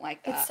 who doesn't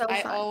like that? It's so fun.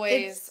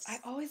 I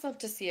always love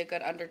to see a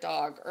good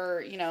underdog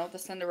or, the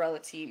Cinderella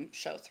team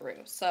show through.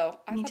 So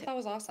I thought that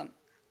was awesome.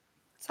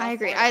 I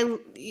agree. I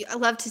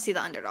love to see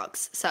the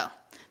underdogs. So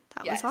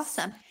that was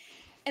awesome.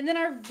 And then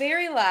our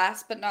very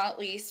last but not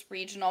least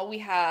regional, we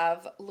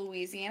have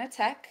Louisiana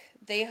Tech.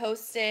 They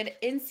hosted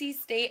NC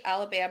State,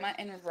 Alabama,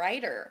 and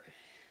Rider.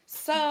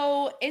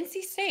 So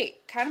NC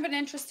State, kind of an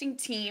interesting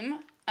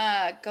team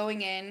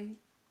going in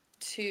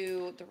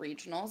to the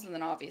regionals and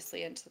then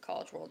obviously into the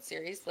College World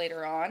Series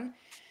later on.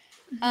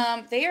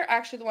 They are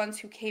actually the ones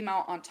who came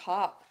out on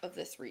top of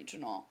this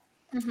regional.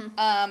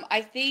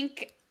 I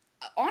think,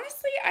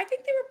 honestly, they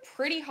were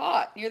pretty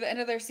hot near the end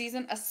of their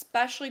season,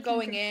 especially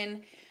going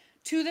in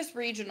to this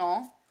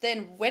regional,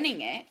 then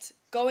winning it,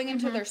 going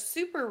into their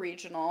super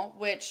regional,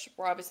 which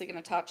we're obviously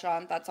going to touch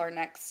on. That's our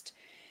next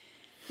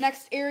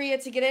area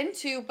to get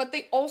into, but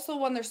they also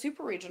won their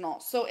super regional.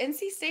 So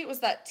NC State was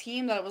that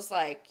team that was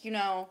like,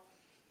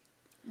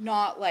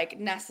 not like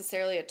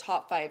necessarily a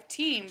top 5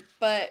 team,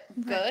 but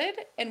good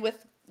and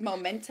with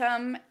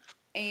momentum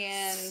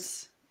and,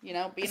 being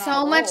on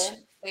a roll,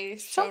 they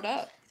showed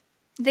up.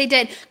 They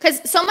did,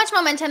 because so much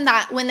momentum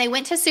that when they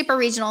went to super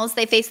regionals,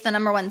 they faced the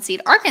number 1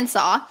 seed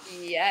Arkansas,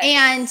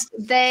 and Yes.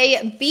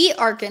 they beat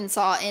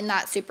Arkansas in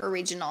that super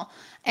regional.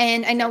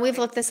 And I know we've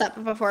looked this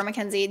up before,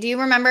 Mackenzie. Do you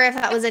remember if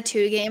that was a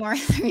 2-game or a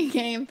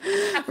 3-game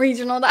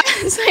regional that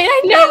was played?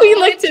 I know we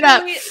looked it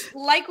up.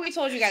 Like we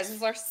told you guys, this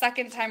is our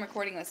second time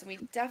recording this, and we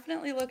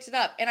definitely looked it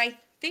up. And I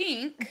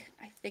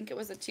think it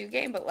was a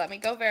 2-game, but let me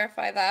go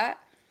verify that.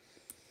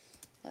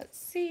 Let's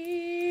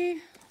see.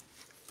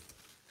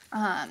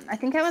 I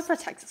think it was the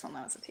Texas one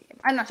that was a 2-game.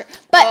 I'm not sure.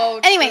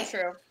 But anyway,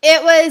 true.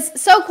 It was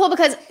so cool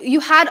because you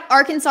had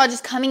Arkansas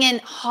just coming in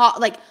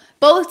hot, like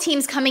both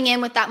teams coming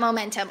in with that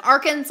momentum.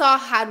 Arkansas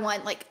had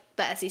won like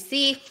the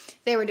SEC.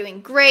 They were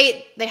doing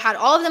great. They had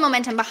all of the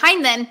momentum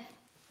behind them,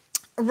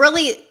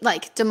 really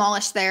like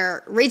demolished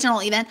their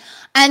regional even.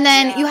 And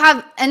then you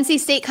have NC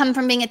State come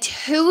from being a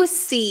 2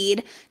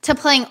 seed to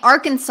playing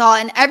Arkansas,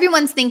 and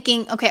everyone's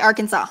thinking, okay,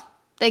 Arkansas,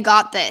 they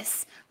got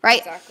this.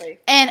 Right? Exactly.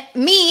 And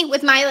me,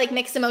 with my like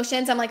mixed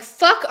emotions, I'm like,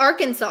 fuck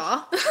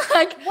Arkansas.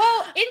 Like,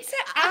 well, and to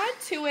add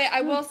to it,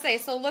 I will say,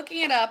 so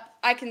looking it up,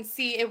 I can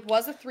see it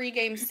was a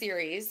 3-game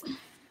series.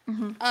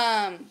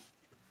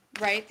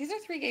 Right? These are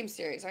 3-game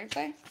series, aren't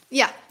they?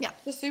 Yeah.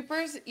 The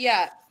Supers?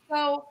 Yeah.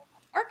 So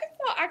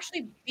Arkansas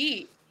actually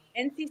beat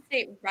NC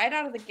State right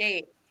out of the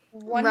gate,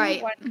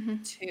 21-2.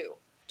 21-2.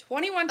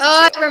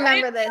 Oh, I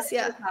remember this.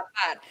 Yeah. It was not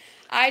bad.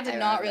 I did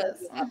not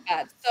realize it was that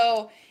bad.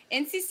 So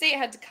NC State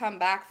had to come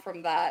back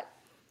from that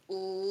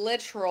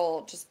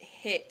literal just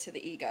hit to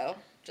the ego,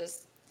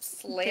 just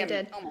slam. They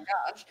did. Oh my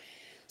gosh.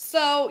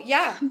 So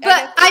yeah.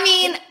 But I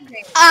mean,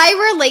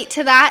 I relate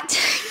to that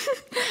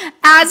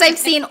as I've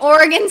seen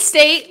Oregon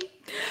State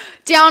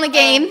down a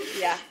game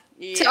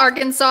to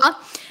Arkansas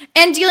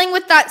and dealing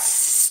with that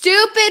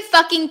stupid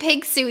fucking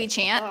pig suey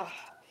chant. Oh,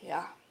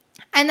 yeah.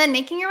 And then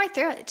making your way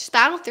through it. Just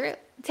battle through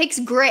it. It takes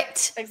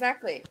grit.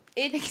 Exactly.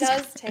 It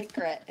does take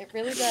grit. It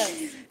really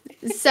does.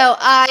 So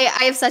I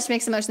have such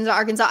mixed emotions about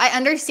Arkansas. I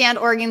understand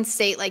Oregon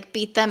State like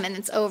beat them and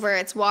it's over.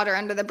 It's water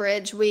under the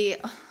bridge. We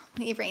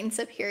reign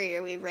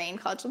superior. We reign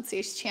College World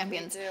Series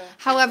champions.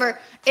 However,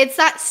 it's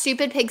that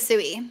stupid pig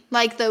suey.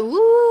 Like the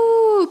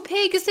woo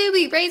pig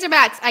suey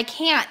Razorbacks. I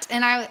can't.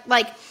 And I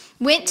like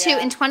went to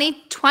in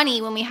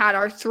 2020 when we had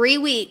our 3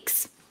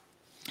 weeks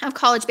of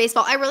college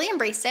baseball. I really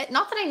embraced it.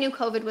 Not that I knew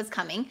COVID was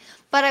coming,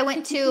 but I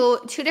went to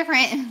 2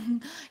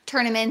 different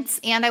tournaments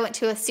and I went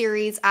to a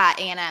series at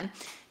A&M.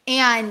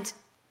 And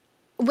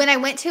when I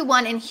went to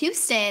one in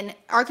Houston,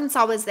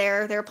 Arkansas was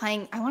there. They were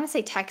playing, I want to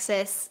say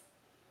Texas.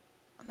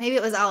 Maybe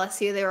it was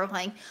LSU they were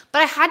playing.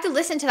 But I had to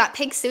listen to that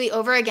pig suey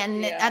over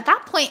again. And at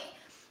that point,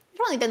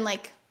 it'd only been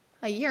like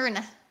a year and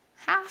a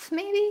half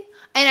maybe.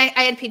 And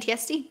I had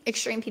PTSD,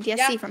 extreme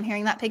PTSD from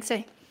hearing that pig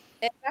suey.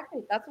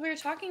 Exactly. That's what we were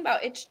talking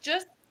about. It's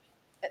just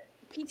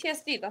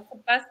PTSD. That's the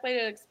best way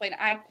to explain it.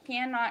 I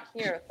cannot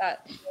hear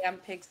that damn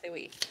pig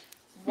suey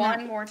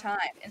one more time.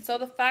 And so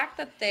the fact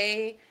that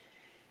they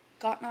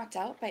got knocked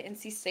out by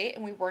NC State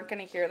and we weren't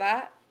going to hear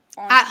that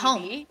on at TV.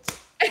 Home.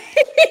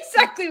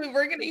 Exactly. We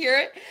weren't going to hear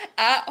it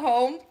at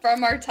home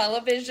from our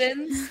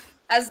televisions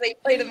as they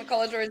played in the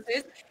College World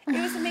Series. It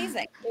was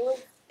amazing.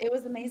 It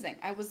was amazing.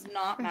 I was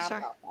not mad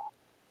about that.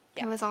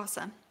 Yeah. It was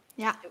awesome.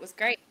 Yeah. It was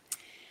great.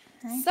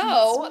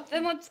 So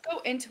then let's go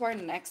into our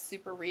next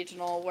super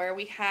regional where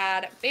we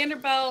had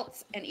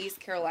Vanderbilt and East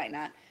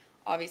Carolina.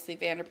 Obviously,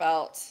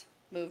 Vanderbilt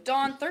moved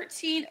on.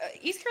 13.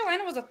 East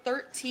Carolina was a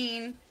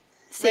 13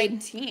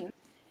 ranked team.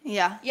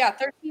 Yeah. Yeah,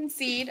 13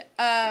 seed.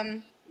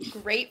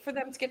 Great for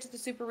them to get to the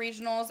super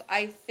regionals.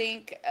 I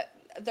think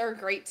they're a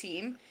great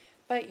team.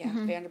 But yeah,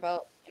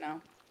 Vanderbilt, you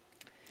know.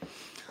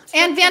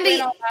 And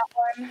Vandy.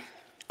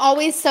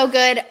 Always so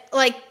good.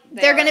 Like,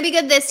 they're going to be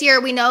good this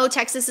year. We know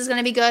Texas is going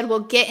to be good. We'll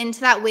get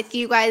into that with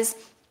you guys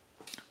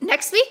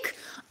next week.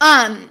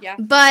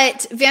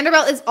 But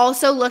Vanderbilt is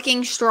also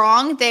looking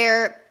strong.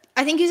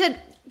 I think you said,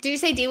 did you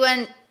say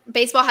D1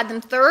 Baseball had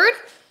them 3rd?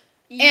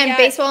 And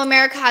Baseball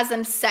America has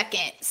them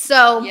 2nd.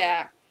 So,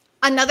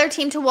 another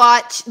team to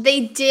watch.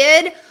 They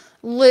did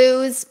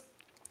lose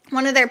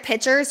one of their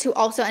pitchers who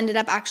also ended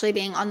up actually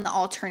being on the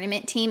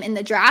all-tournament team in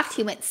the draft.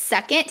 He went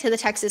 2nd to the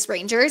Texas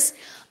Rangers.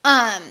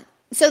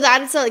 So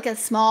that is like a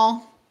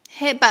small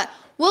hit, but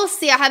we'll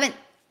see.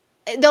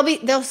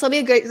 They'll still be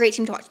a great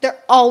team to watch.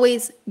 They're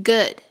always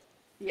good.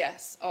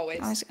 Yes, always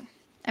good.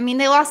 I mean,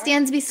 they lost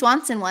Dansby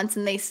Swanson once,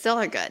 and they still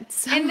are good.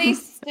 So. And they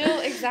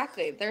still,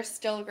 they're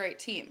still a great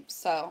team.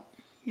 So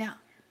yeah.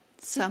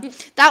 So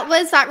that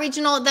was that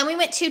regional. Then we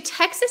went to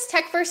Texas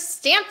Tech versus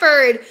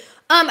Stanford.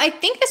 I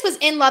think this was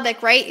in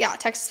Lubbock, right? Yeah,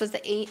 Texas was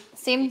the 8.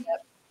 Same.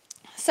 Yep.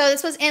 So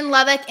this was in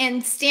Lubbock,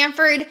 and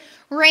Stanford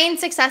reigned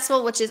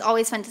successful, which is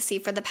always fun to see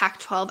for the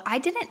Pac-12. I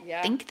didn't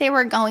think they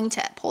were going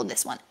to pull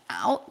this one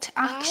out,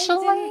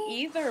 actually. I didn't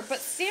either, but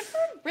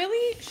Stanford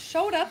really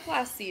showed up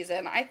last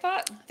season. I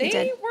thought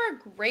they were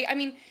great. I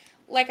mean,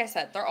 like I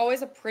said, they're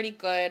always a pretty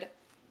good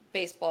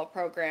baseball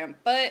program,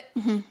 but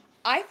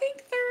I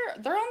think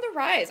they're on the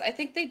rise. I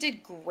think they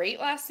did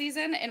great last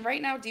season, and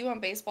right now D1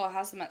 Baseball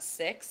has them at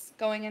 6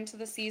 going into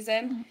the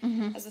season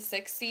as a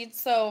 6 seed.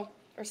 So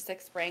or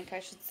 6th rank, I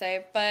should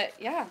say. But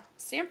yeah,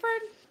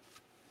 Stanford,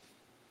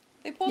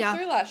 they pulled Yeah.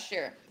 through last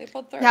year. They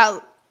pulled through. Yeah.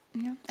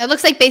 Yeah. It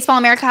looks like Baseball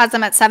America has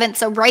them at 7th,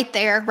 so right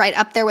there, right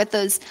up there with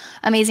those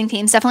amazing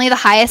teams. Definitely the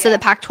highest of the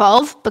Yeah.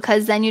 Pac-12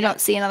 because then you don't Yep.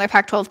 see another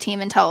Pac-12 team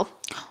until,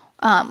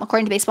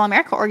 according to Baseball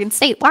America, Oregon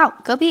State. Wow,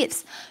 go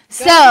Beavs!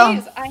 So Go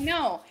Bees, I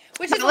know.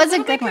 Which is that a was a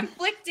little bit good one.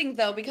 conflicting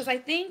though, because I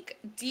think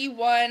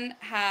D1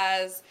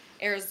 has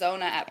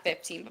Arizona at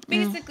 15. But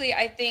Mm, basically,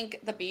 I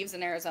think the Beavs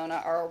in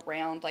Arizona are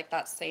around like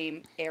that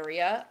same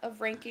area of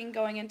ranking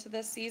going into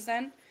this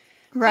season.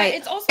 But right.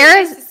 it's also nice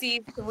Arizona. to see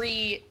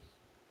three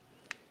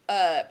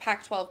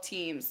Pac-12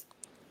 teams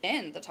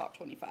in the top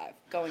 25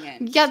 going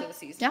into Yep. the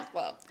season Yeah. as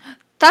well.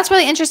 That's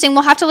really interesting.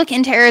 We'll have to look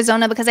into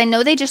Arizona because I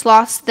know they just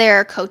lost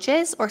their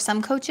coaches or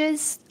some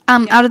coaches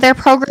Yep. out of their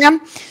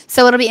program.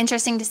 So it'll be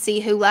interesting to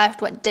see who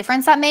left, what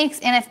difference that makes,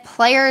 and if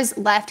players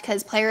left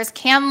because players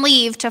can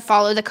leave to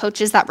follow the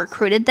coaches that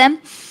recruited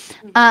them.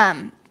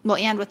 Hmm. Well,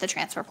 and with the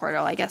transfer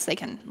portal, I guess they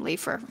can leave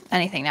for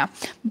anything now.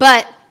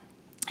 But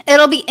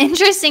it'll be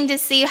interesting to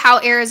see how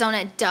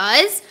Arizona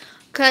does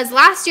because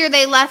last year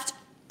they left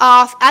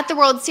off at the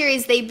World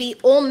Series. They beat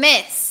Ole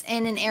Miss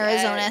in an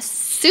Arizona Yes.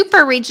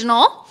 Super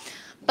Regional,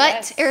 but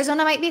Yes.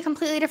 Arizona might be a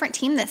completely different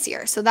team this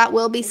year, so that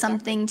will be Exactly.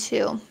 something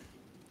to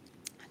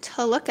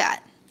look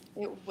at.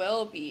 It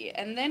will be.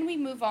 And then we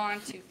move on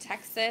to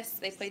Texas.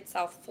 They played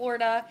South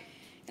Florida,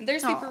 and their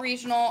super Oh,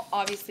 regional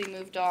obviously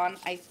moved on.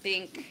 I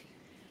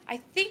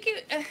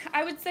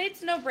would say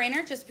it's a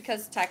no-brainer just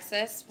because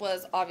Texas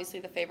was obviously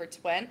the favorite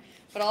to win,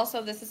 but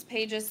also this is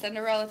Paige's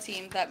Cinderella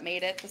team that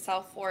made it to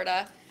South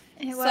Florida.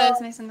 it So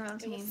was my Cinderella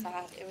it was team.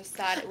 sad. It was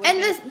sad. It would have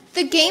And been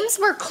the games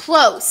were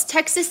close.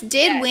 Texas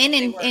did yes, win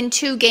they in were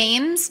 2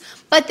 games,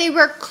 but they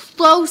were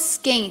close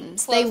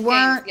games. They close games.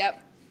 weren't.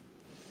 Yep.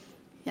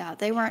 Yeah,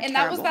 they weren't And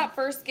that was terrible. that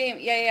first game.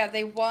 Yeah, yeah.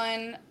 They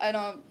won, I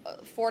don't know,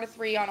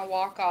 4-3 on a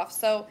walk-off.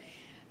 So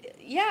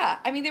yeah,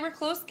 I mean, they were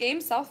close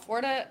games. South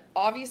Florida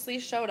obviously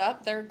showed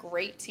up. They're a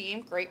great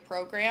team, great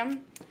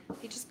program.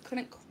 They just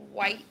couldn't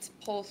quite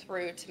pull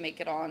through to make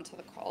it on to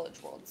the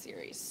College World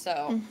Series.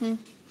 So,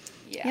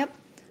 yeah. Yep.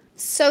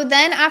 So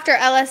then after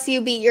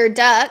LSU beat your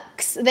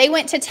Ducks, they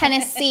went to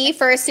Tennessee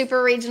for a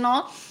super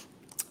regional.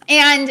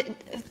 And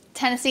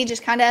Tennessee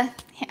just kind of,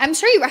 I'm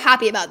sure you were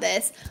happy about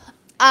this.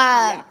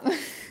 Yeah, Um,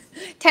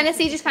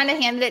 Tennessee just kind of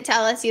handed it to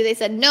LSU. They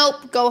said,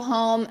 nope, go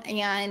home.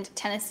 And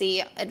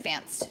Tennessee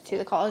advanced to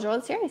the College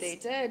World they Series.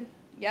 did.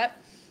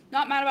 Yep.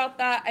 Not mad about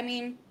that. I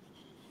mean,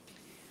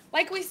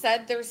 like we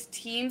said, there's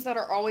teams that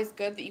are always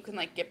good that you can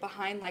like get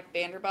behind, like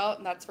Vanderbilt,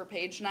 and that's for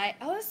Paige and I.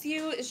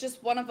 LSU is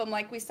just one of them.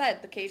 Like we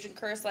said, the Cajun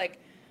curse. Like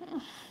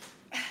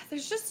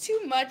there's just too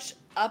much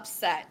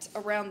upset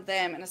around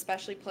them, and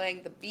especially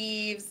playing the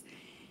Beavs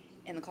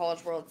in the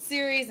College World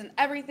Series and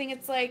everything.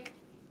 It's like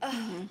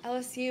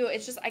LSU.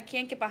 It's just I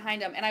can't get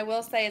behind them. And I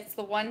will say it's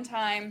the one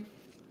time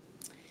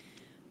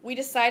we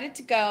decided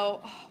to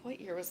go. Oh, what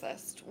year was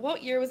this?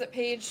 What year was it,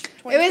 Paige?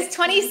 It was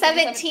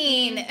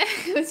 2016, 2017. 2017.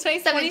 It was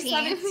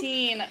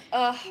 2017. 2017.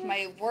 Ugh,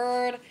 my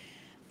word.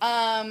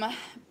 Um,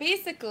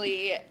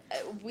 basically,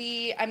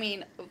 I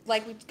mean,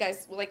 like we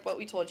guys, like what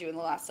we told you in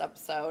the last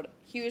episode,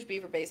 huge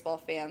Beaver baseball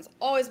fans,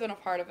 always been a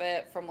part of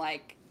it from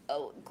like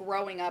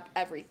growing up,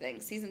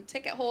 everything, season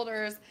ticket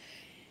holders.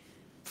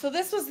 So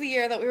this was the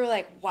year that we were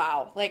like,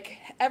 wow, like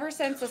ever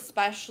since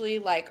especially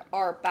like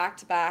our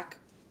back-to-back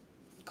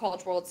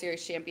College World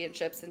Series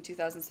championships in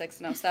 2006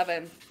 and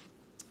 '07,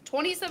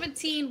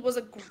 2017 was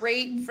a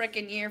great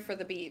freaking year for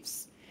the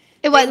Beavs.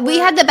 It They was. We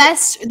were had the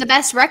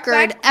best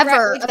record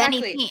ever of any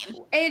exactly,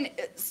 team. and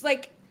it's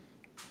like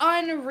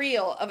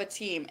unreal of a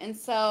team. And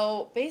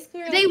so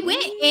basically, we're They like,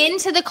 went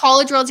into the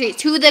College World Series,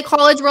 to the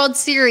College World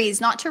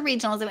Series, not to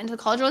regionals. They went to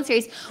the College World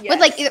Series with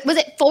like, yes, was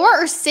it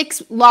 4 or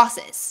 6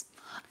 losses?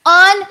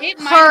 it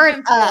might have Unheard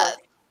been of. 4.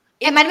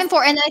 It It might have was been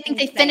 4, and then I think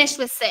they insane. finished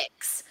with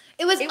 6.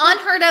 It was It was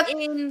unheard of.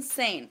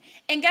 insane.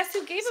 And guess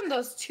who gave them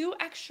those 2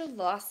 extra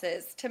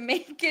losses to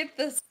make it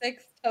the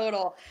 6th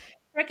total?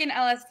 Freaking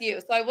LSU.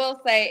 So I will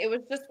say it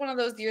was just one of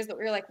those years that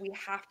we were like, we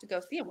have to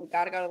go see them. We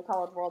got to go to the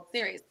College World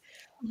Series.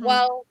 Mhm.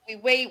 Well, we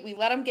wait, we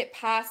let them get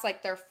past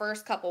like their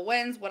first couple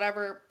wins,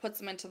 whatever puts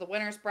them into the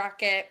winners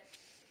bracket.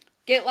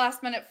 Get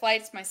last minute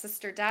flights. My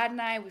sister, dad,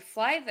 and I, we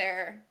fly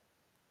there.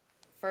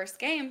 First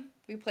game,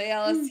 we play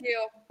LSU.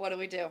 What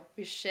do?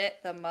 We shit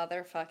the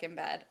motherfucking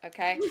bed,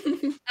 okay?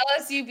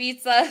 LSU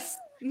beats us.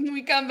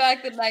 We come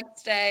back the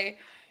next day.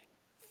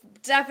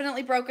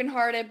 Definitely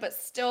brokenhearted, but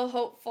still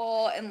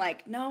hopeful and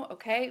like, no,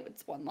 okay,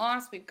 it's one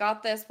loss. We've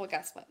got this. Well,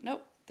 guess what?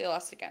 Nope, they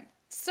lost again.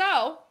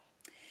 So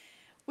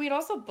we'd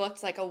also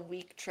booked like a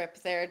week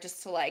trip there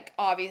just to like,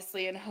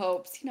 obviously in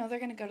hopes, they're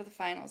going to go to the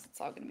finals. It's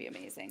all going to be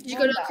amazing. Did you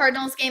go Well, to no, a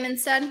Cardinals game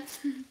instead?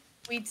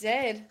 we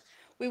did.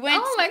 We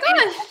went Oh my and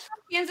gosh. also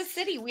Kansas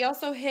City. We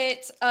also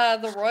hit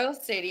the Royal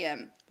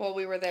Stadium while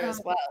we were there as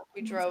well.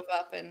 We drove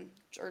up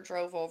or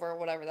drove over,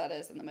 whatever that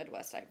is in the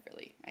Midwest. I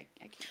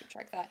can't keep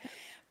track of that.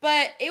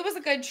 But it was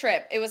a good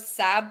trip. It was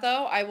sad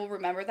though. I will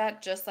remember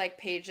that just like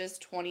Paige's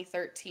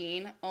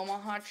 2013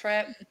 Omaha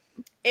trip.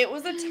 It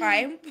was a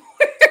time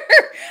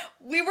where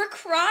We were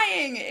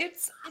crying.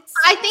 It's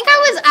I think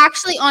I was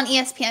actually on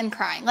ESPN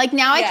crying. Like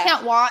now Yeah.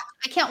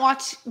 I can't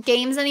watch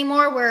games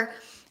anymore where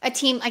I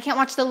can't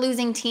watch the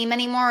losing team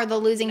anymore or the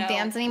losing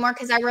fans anymore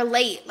because I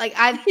relate. Like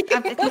I think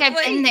I've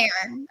been there.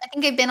 I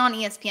think I've been on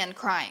ESPN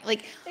crying.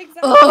 Like,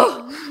 exactly.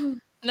 oh,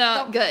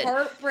 no, The good.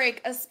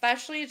 heartbreak,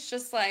 especially, it's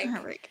just like,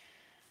 Heartbreak.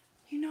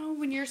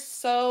 when you're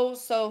so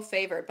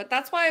favored. But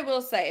that's why I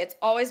will say it's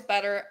always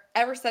better.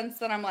 Ever since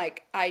then, I'm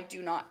like, I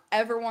do not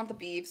ever want the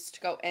Beavs to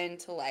go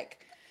into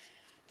like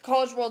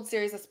College World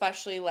Series,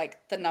 especially like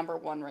the number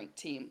 1 ranked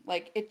team.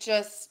 Like it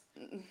just,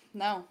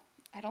 no,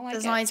 I don't like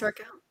Doesn't it. always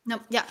work out. No,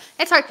 yeah,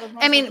 it's hard. Doesn't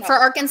I always mean, work for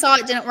out. Arkansas,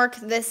 it didn't work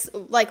this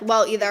like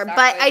well either.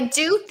 But I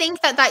do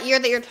think that year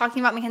that you're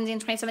talking about, Mackenzie, in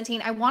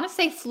 2017, I want to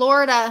say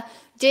Florida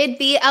did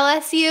beat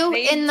LSU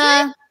They in did.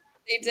 the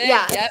They did.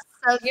 yeah. Yep.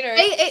 So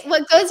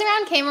what goes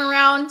around came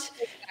around,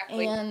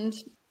 Exactly. and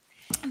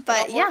It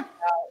but all yeah, worked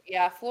out.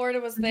 Yeah, Florida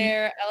was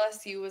there,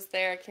 LSU was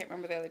there. I can't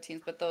remember the other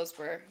teams, but those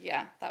were,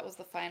 that was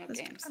the final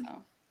game.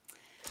 So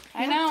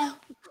I know.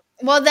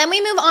 Well, then we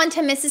move on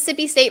to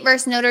Mississippi State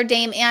versus Notre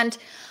Dame, and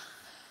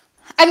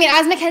I mean,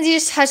 as Mackenzie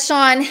just touched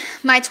on,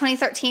 my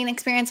 2013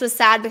 experience was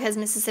sad because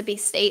Mississippi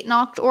State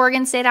knocked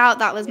Oregon State out.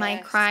 That was my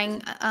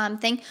crying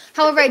thing.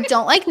 However, I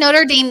don't like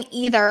Notre Dame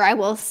either. I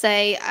will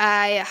say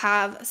I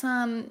have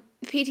some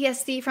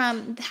PTSD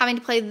from having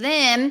to play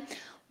them,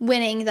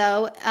 winning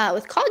though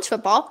with college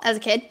football as a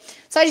kid.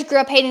 So I just grew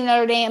up hating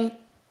Notre Dame.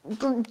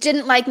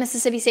 Didn't like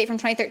Mississippi State from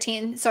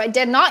 2013, so I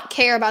did not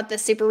care about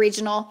this super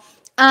regional.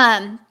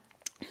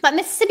 But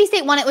Mississippi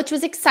State won it, which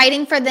was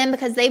exciting for them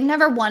because they've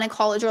never won a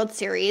College World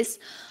Series.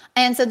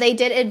 And so they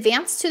did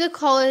advance to the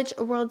College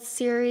World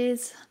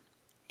Series.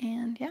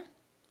 And yeah.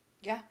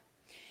 Yeah.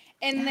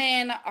 And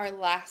then our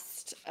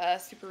last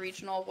super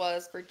regional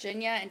was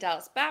Virginia and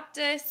Dallas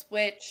Baptist,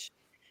 which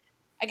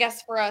I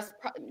guess for us,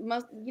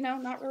 most,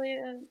 not really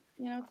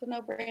it's a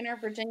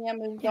no-brainer. Virginia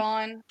moved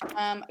on.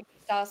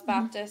 Dallas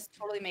Baptist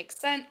totally makes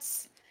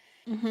sense.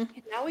 Mm-hmm.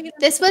 And now we get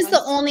that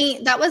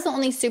was the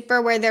only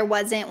super where there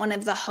wasn't one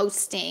of the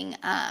hosting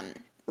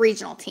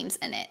regional teams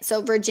in it.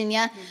 So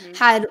Virginia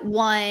had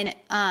won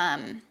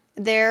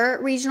their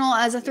regional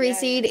as a 3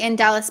 seed, and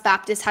Dallas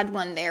Baptist had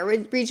won their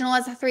regional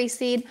as a 3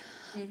 seed.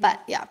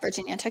 But yeah,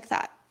 Virginia took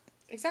that.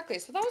 Exactly.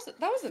 So that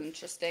was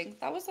interesting.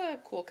 That was a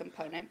cool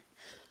component.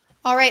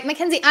 All right,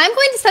 Mackenzie, I'm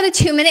going to set a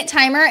 2-minute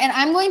timer, and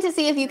I'm going to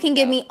see if you can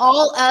give me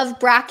all of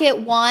bracket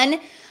 1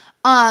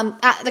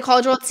 at the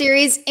College World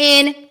Series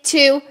in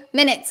 2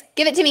 minutes.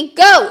 Give it to me.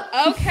 Go.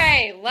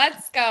 Okay,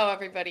 let's go,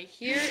 everybody.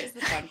 Here is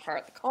the fun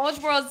part, the College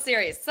World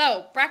Series.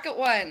 So, bracket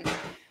 1,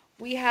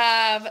 we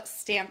have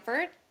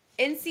Stanford,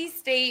 NC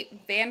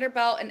State,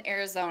 Vanderbilt, and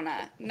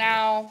Arizona.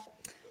 Now,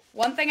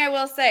 one thing I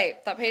will say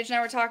that Paige and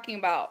I were talking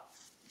about,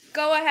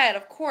 go ahead.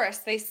 Of course,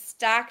 they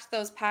stacked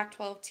those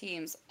Pac-12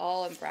 teams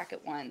all in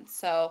bracket 1.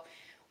 So,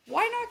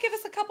 why not give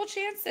us a couple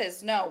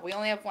chances? No, we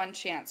only have one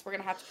chance. We're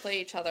going to have to play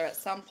each other at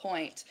some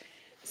point.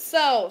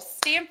 So,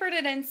 Stanford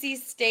and NC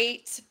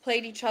State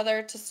played each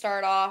other to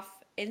start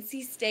off.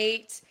 NC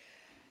State,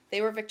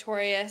 they were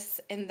victorious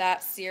in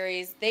that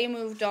series. They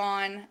moved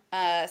on.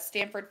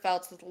 Stanford fell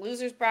to the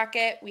losers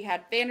bracket. We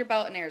had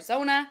Vanderbilt and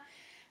Arizona.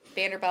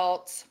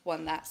 Vanderbilt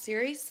won that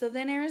series. So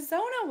then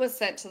Arizona was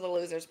sent to the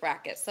losers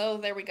bracket. So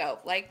there we go.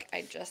 Like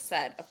I just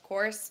said, of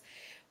course,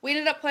 we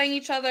ended up playing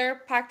each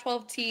other,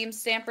 Pac-12 teams,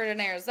 Stanford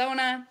and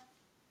Arizona.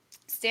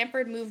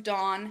 Stanford moved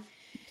on.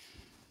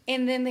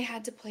 And then they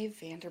had to play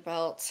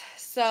Vanderbilt.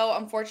 So,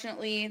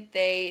 unfortunately,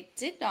 they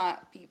did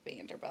not beat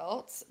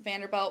Vanderbilt.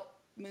 Vanderbilt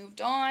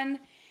moved on.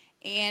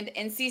 And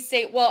NC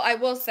State, well, I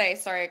will say,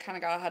 sorry, I kind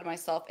of got ahead of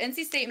myself.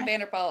 NC State and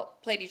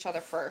Vanderbilt played each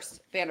other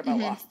first. Vanderbilt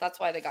lost.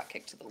 That's why they got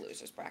kicked to the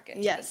losers bracket.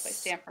 Yes. By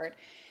Stanford.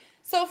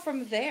 So,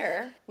 from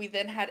there, we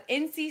then had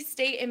NC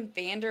State and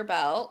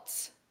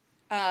Vanderbilt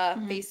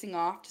facing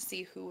off to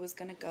see who was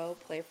going to go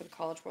play for the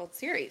College World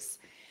Series.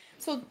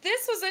 So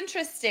this was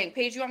interesting.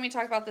 Paige, you want me to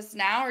talk about this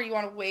now, or you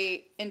want to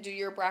wait and do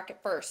your bracket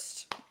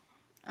first?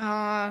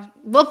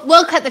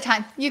 We'll cut the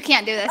time. You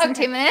can't do this in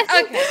 2 minutes.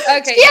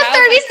 Okay. She has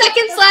 30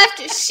 seconds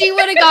left. She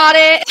would have got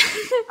it.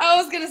 I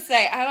was gonna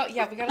say,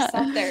 we gotta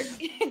stop there.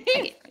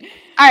 Okay.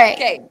 All right.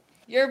 Okay,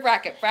 your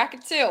bracket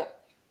 2.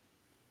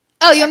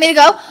 Oh, you want me to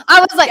go? I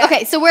was like,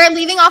 okay, so we're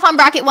leaving off on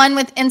bracket 1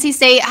 with NC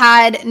State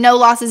had no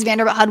losses,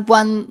 Vanderbilt had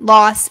 1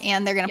 loss,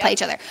 and they're gonna play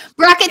each other.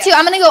 Bracket 2,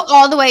 I'm gonna go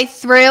all the way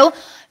through.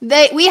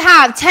 We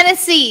have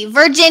Tennessee,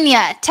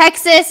 Virginia,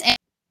 Texas, and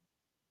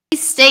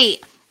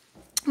State.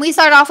 We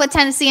start off with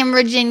Tennessee and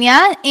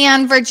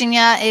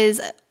Virginia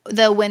is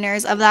the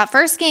winners of that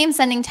first game,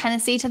 sending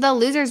Tennessee to the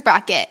losers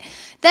bracket.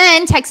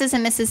 Then Texas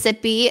and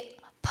Mississippi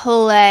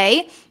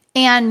play,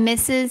 and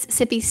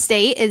Mississippi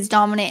State is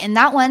dominant in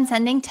that one,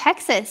 sending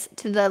Texas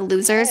to the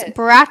losers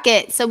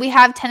bracket. So we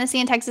have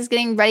Tennessee and Texas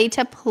getting ready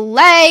to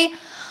play,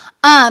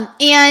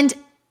 and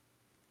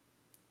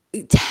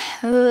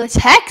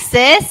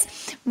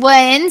Texas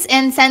wins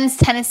and sends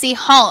Tennessee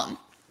home.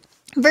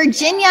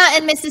 Virginia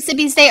and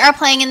Mississippi State are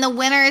playing in the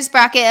winners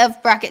bracket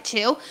of bracket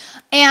 2,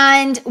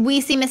 and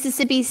we see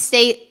Mississippi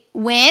State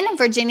win,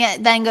 Virginia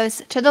then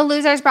goes to the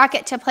losers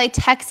bracket to play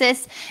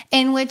Texas,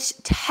 in which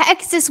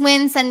Texas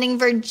wins, sending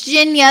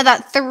Virginia,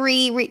 that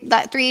three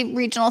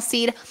regional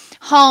seed,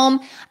 home.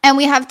 And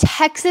we have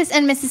Texas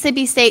and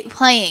Mississippi State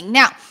playing.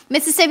 Now,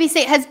 Mississippi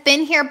State has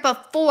been here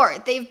before.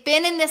 They've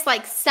been in this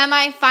like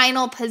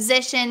semifinal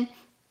position.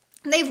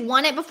 They've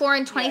won it before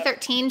in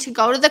 2013 to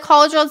go to the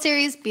College World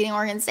Series, beating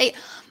Oregon State.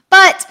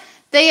 But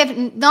they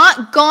have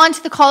not gone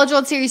to the College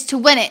World Series to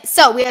win it.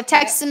 So we have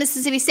Texas and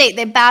Mississippi State.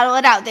 They battle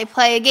it out. They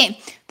play a game.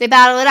 They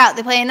battle it out.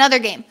 They play another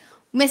game.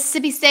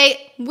 Mississippi State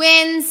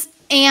wins,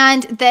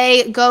 and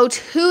they go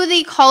to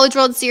the College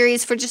World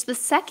Series for just the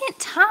second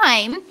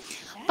time. Yes.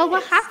 But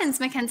what happens,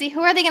 Mackenzie?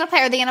 Who are they going to play?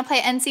 Are they going to play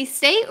NC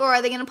State, or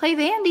are they going to play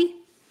Vandy?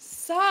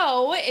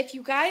 So, if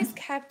you guys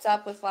kept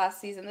up with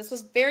last season, this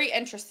was very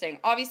interesting.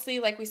 Obviously,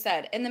 like we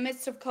said, in the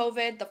midst of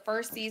COVID, the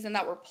first season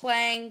that we're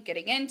playing,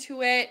 getting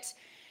into it.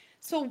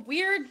 So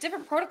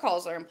different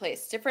protocols are in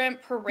place.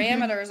 Different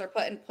parameters are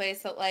put in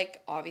place that,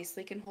 like,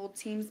 obviously can hold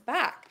teams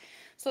back.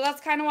 So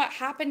that's kind of what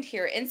happened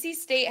here. NC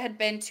State had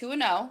been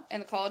 2-0 in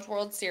the College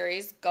World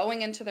Series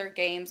going into their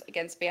games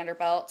against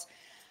Vanderbilt.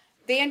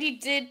 Vandy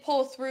did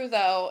pull through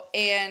though,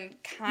 and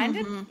kind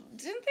of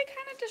didn't they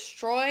kind of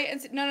destroy?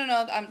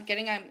 No. I'm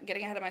getting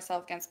ahead of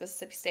myself against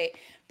Mississippi State,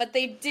 but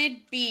they did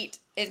beat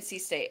NC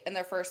State in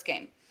their first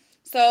game.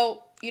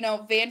 So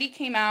Vandy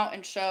came out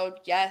and showed,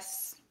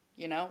 yes,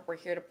 we're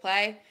here to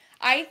play.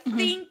 I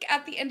think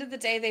at the end of the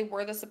day they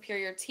were the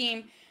superior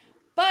team,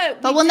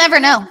 but we'll never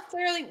know.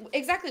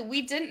 Exactly,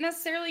 we didn't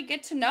necessarily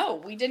get to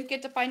know. We didn't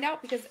get to find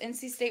out because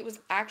NC State was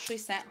actually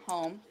sent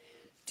home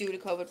due to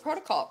COVID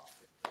protocol.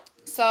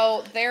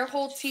 So their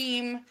whole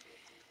team,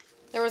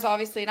 there was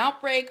obviously an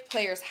outbreak.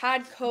 Players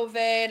had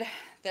COVID.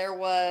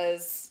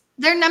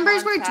 Their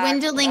numbers were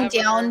dwindling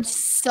down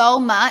so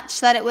much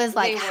that it was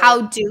like,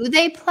 how do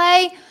they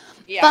play?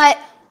 Yeah. But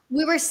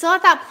we were still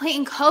at that point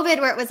in COVID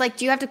where it was like,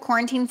 do you have to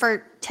quarantine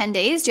for 10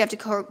 days? Do you have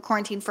to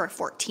quarantine for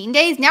 14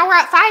 days? Now we're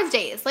at 5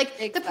 days.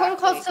 Like, The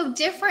protocol's so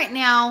different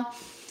now.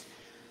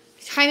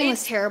 Timing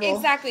was terrible.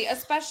 Exactly,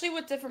 especially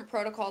with different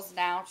protocols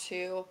now,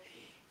 too.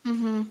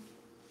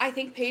 I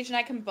think Paige and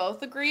I can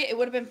both agree it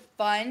would have been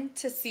fun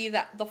to see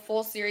that the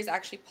full series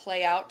actually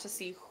play out, to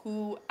see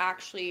who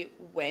actually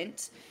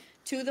went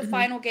to the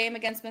final game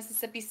against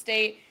Mississippi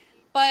State.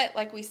 But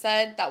like we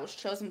said, that was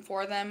chosen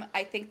for them.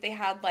 I think they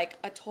had like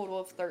a total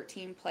of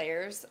 13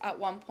 players at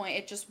one point.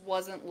 It just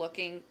wasn't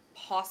looking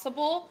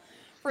possible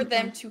for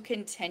them to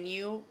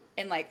continue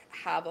and like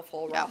have a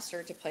full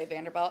roster to play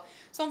Vanderbilt.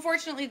 So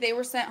unfortunately, they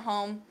were sent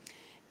home.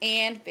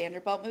 And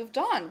Vanderbilt moved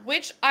on,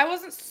 which I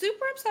wasn't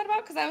super upset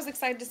about because I was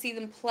excited to see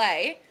them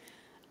play.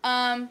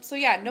 So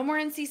yeah, no more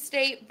NC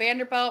State,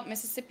 Vanderbilt,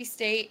 Mississippi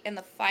State, and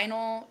the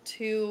final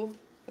two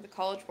for the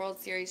College World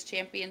Series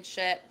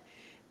championship.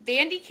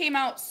 Vandy came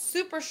out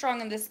super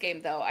strong in this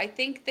game, though. I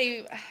think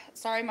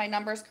sorry, my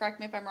numbers, correct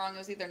me if I'm wrong. It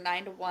was either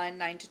 9-1,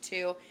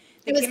 9-2.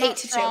 It was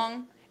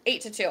 8-2.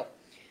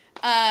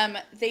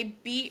 8-2. They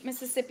beat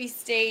Mississippi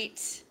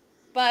State,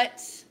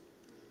 but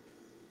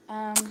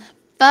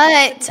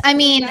I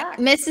mean,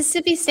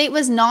 Mississippi State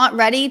was not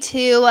ready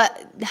to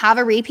have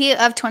a repeat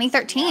of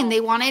 2013. No. They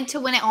wanted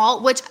to win it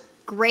all, which,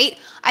 great.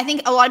 I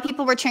think a lot of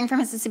people were cheering for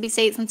Mississippi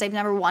State since they've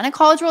never won a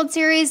College World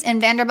Series, and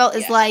Vanderbilt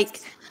is like,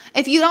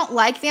 if you don't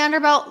like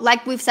Vanderbilt,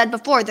 like we've said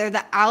before, they're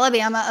the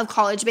Alabama of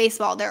college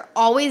baseball. They're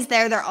always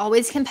there. They're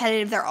always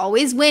competitive. They're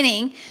always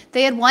winning.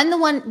 They had won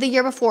the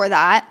year before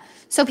that.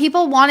 So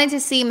people wanted to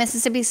see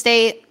Mississippi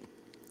State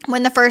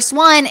win the first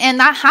one, and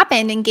that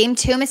happened in game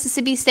 2.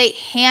 Mississippi State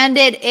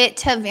handed it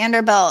to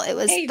Vanderbilt. It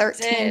was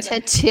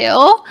 13-2.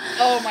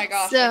 Oh my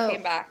gosh, they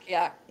came back.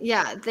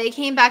 Yeah, they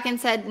came back and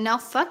said, no,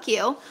 fuck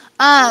you.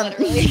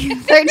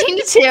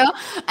 13-2.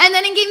 And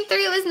then in game 3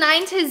 it was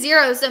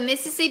 9-0. So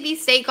Mississippi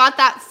State got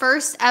that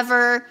first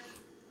ever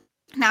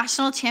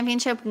national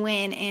championship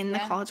win in the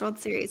College World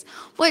Series,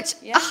 which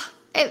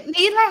it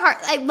made my heart.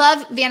 I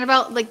love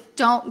Vanderbilt. Like,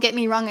 don't get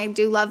me wrong, I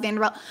do love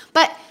Vanderbilt,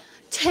 but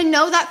to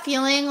know that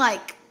feeling,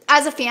 like,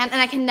 as a fan, and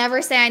I can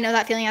never say I know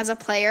that feeling as a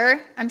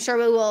player. I'm sure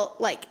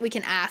we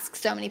can ask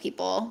so many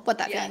people what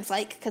that feeling's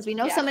like, because we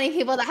know so many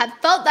people that have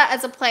felt that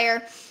as a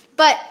player.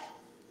 But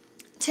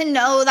to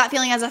know that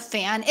feeling as a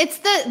fan, it's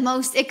the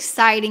most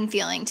exciting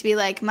feeling to be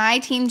like, my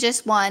team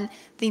just won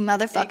the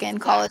motherfucking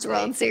College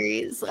World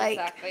Series. Like,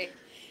 exactly.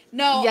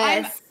 No,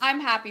 yes. I'm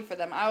happy for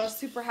them. I was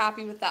super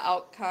happy with the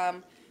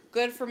outcome.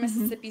 Good for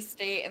Mississippi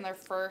State in their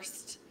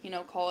first,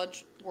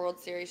 College World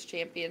Series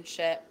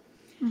championship.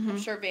 I'm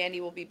sure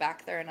Vandy will be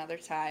back there another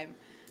time.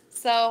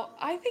 So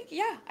I think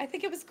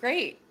it was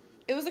great.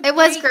 It was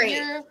great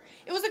year.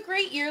 It was a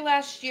great year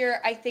last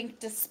year. I think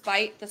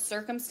despite the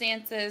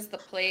circumstances, the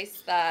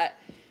place that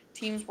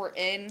teams were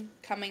in,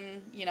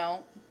 coming,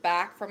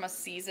 back from a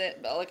season,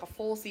 like a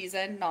full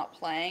season, not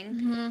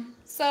playing.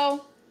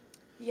 So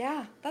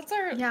Yeah, that's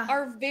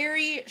our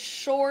very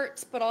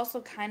short but also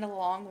kind of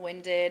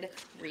long-winded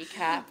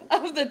recap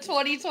of the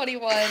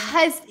 2021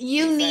 because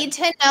you season. need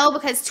to know,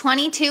 because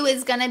 22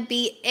 is going to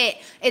be it.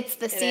 It's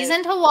the It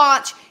season is. to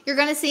watch. You're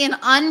going to see an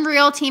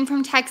unreal team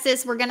from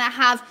Texas. We're going to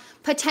have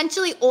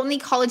potentially only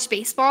college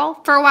baseball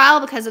for a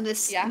while because of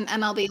this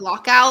MLB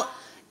lockout.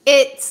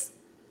 It's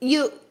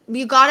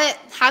you got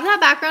to have that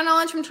background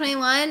knowledge from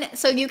 21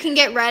 so you can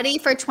get ready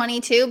for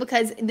 22,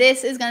 because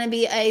this is going to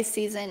be a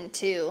season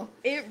 2.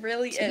 It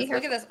really is.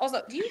 Look at this.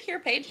 Also, do you hear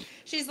Paige?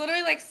 She's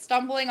literally like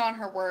stumbling on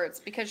her words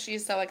because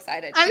she's so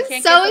excited. I'm She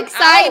can't so get them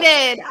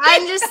excited. out.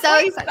 I'm She's just so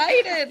excited.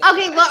 excited.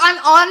 Okay, well, I'm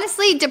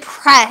honestly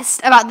depressed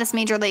about this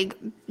major league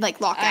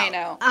lockout. I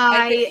know.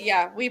 I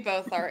think, we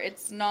both are.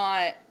 It's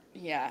not.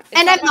 Yeah. It's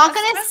and I'm not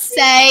gonna especially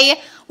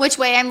say which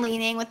way I'm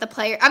leaning with the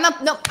player. I'm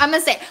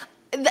gonna say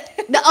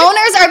the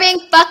owners are being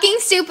fucking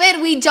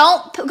stupid. We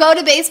don't go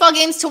to baseball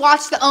games to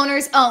watch the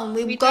owners own.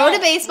 We go to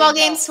baseball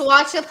games to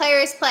watch the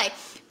players play.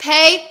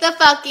 Pay the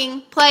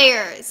fucking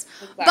players.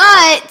 Exactly.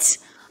 But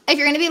if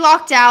you're gonna be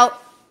locked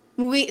out,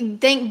 we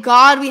thank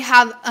God we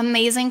have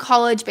amazing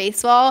college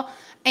baseball,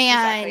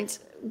 and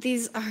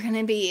these are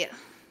gonna be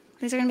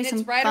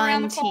some right fun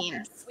around the teams.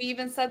 corner. We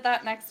even said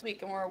that next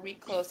week, and we're a week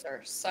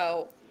closer.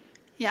 So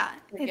yeah,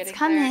 it's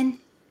coming. There.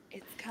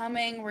 It's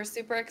coming. We're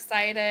super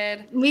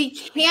excited. We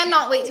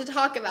cannot wait to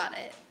talk about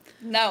it.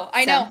 No,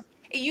 I know.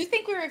 You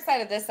think we were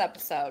excited this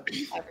episode,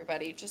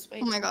 everybody. Just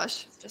wait. Oh my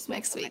gosh. Just wait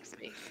next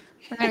week.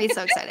 We're going to be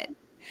so excited.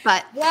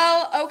 But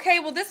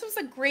okay. Well, this was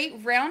a great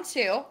round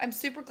 2. I'm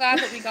super glad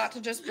that we got to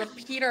just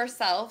repeat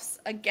ourselves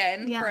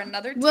again for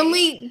another take. When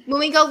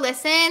we go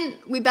listen,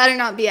 we better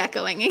not be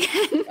echoing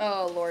again.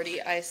 Oh,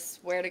 Lordy. I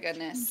swear to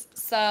goodness.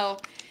 So...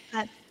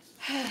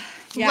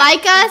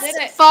 like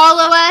us,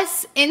 follow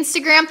us,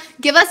 Instagram,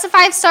 give us a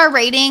 5-star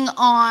rating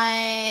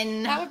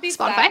on that would be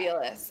Spotify.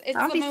 Fabulous. It's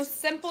the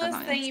most simplest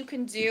thing you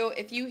can do.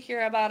 If you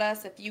hear about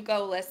us, if you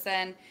go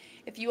listen,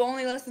 if you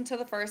only listen to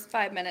the first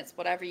 5 minutes,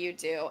 whatever you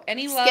do,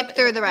 skip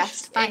through the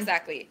rest. Fine.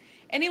 Exactly.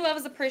 Any love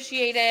is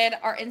appreciated.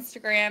 Our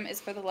Instagram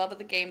is for the love of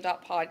the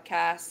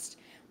game.podcast.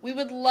 We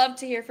would love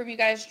to hear from you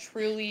guys.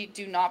 Truly,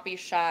 do not be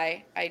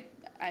shy.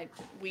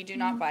 We do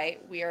not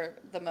bite. We are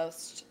the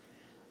most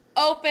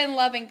open,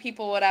 loving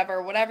people,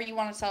 whatever you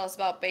want to tell us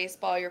about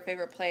baseball, your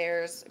favorite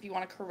players. If you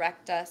want to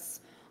correct us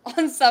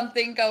on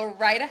something, go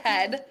right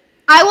ahead.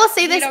 I will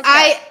say this.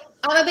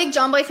 I'm a big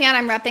John Boy fan.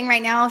 I'm repping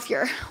right now if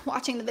you're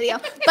watching the video.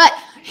 But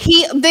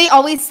they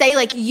always say,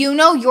 like, you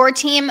know your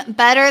team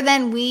better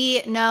than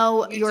we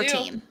know your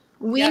team.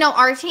 We know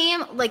our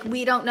team like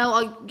we don't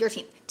know your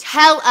team.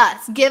 Tell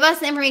us. Give us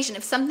the information.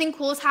 If something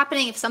cool is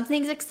happening, if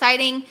something's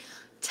exciting,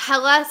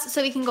 tell us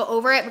so we can go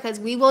over it, because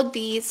we will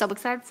be so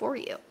excited for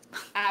you.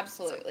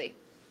 Absolutely.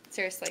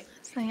 Seriously.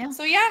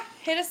 So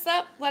hit us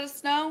up. Let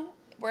us know.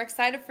 We're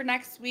excited for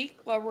next week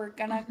where we're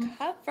going to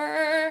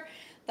cover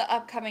the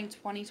upcoming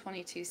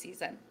 2022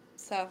 season.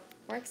 So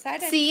we're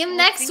excited. See you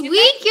next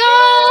week,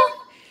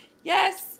 y'all. Yes.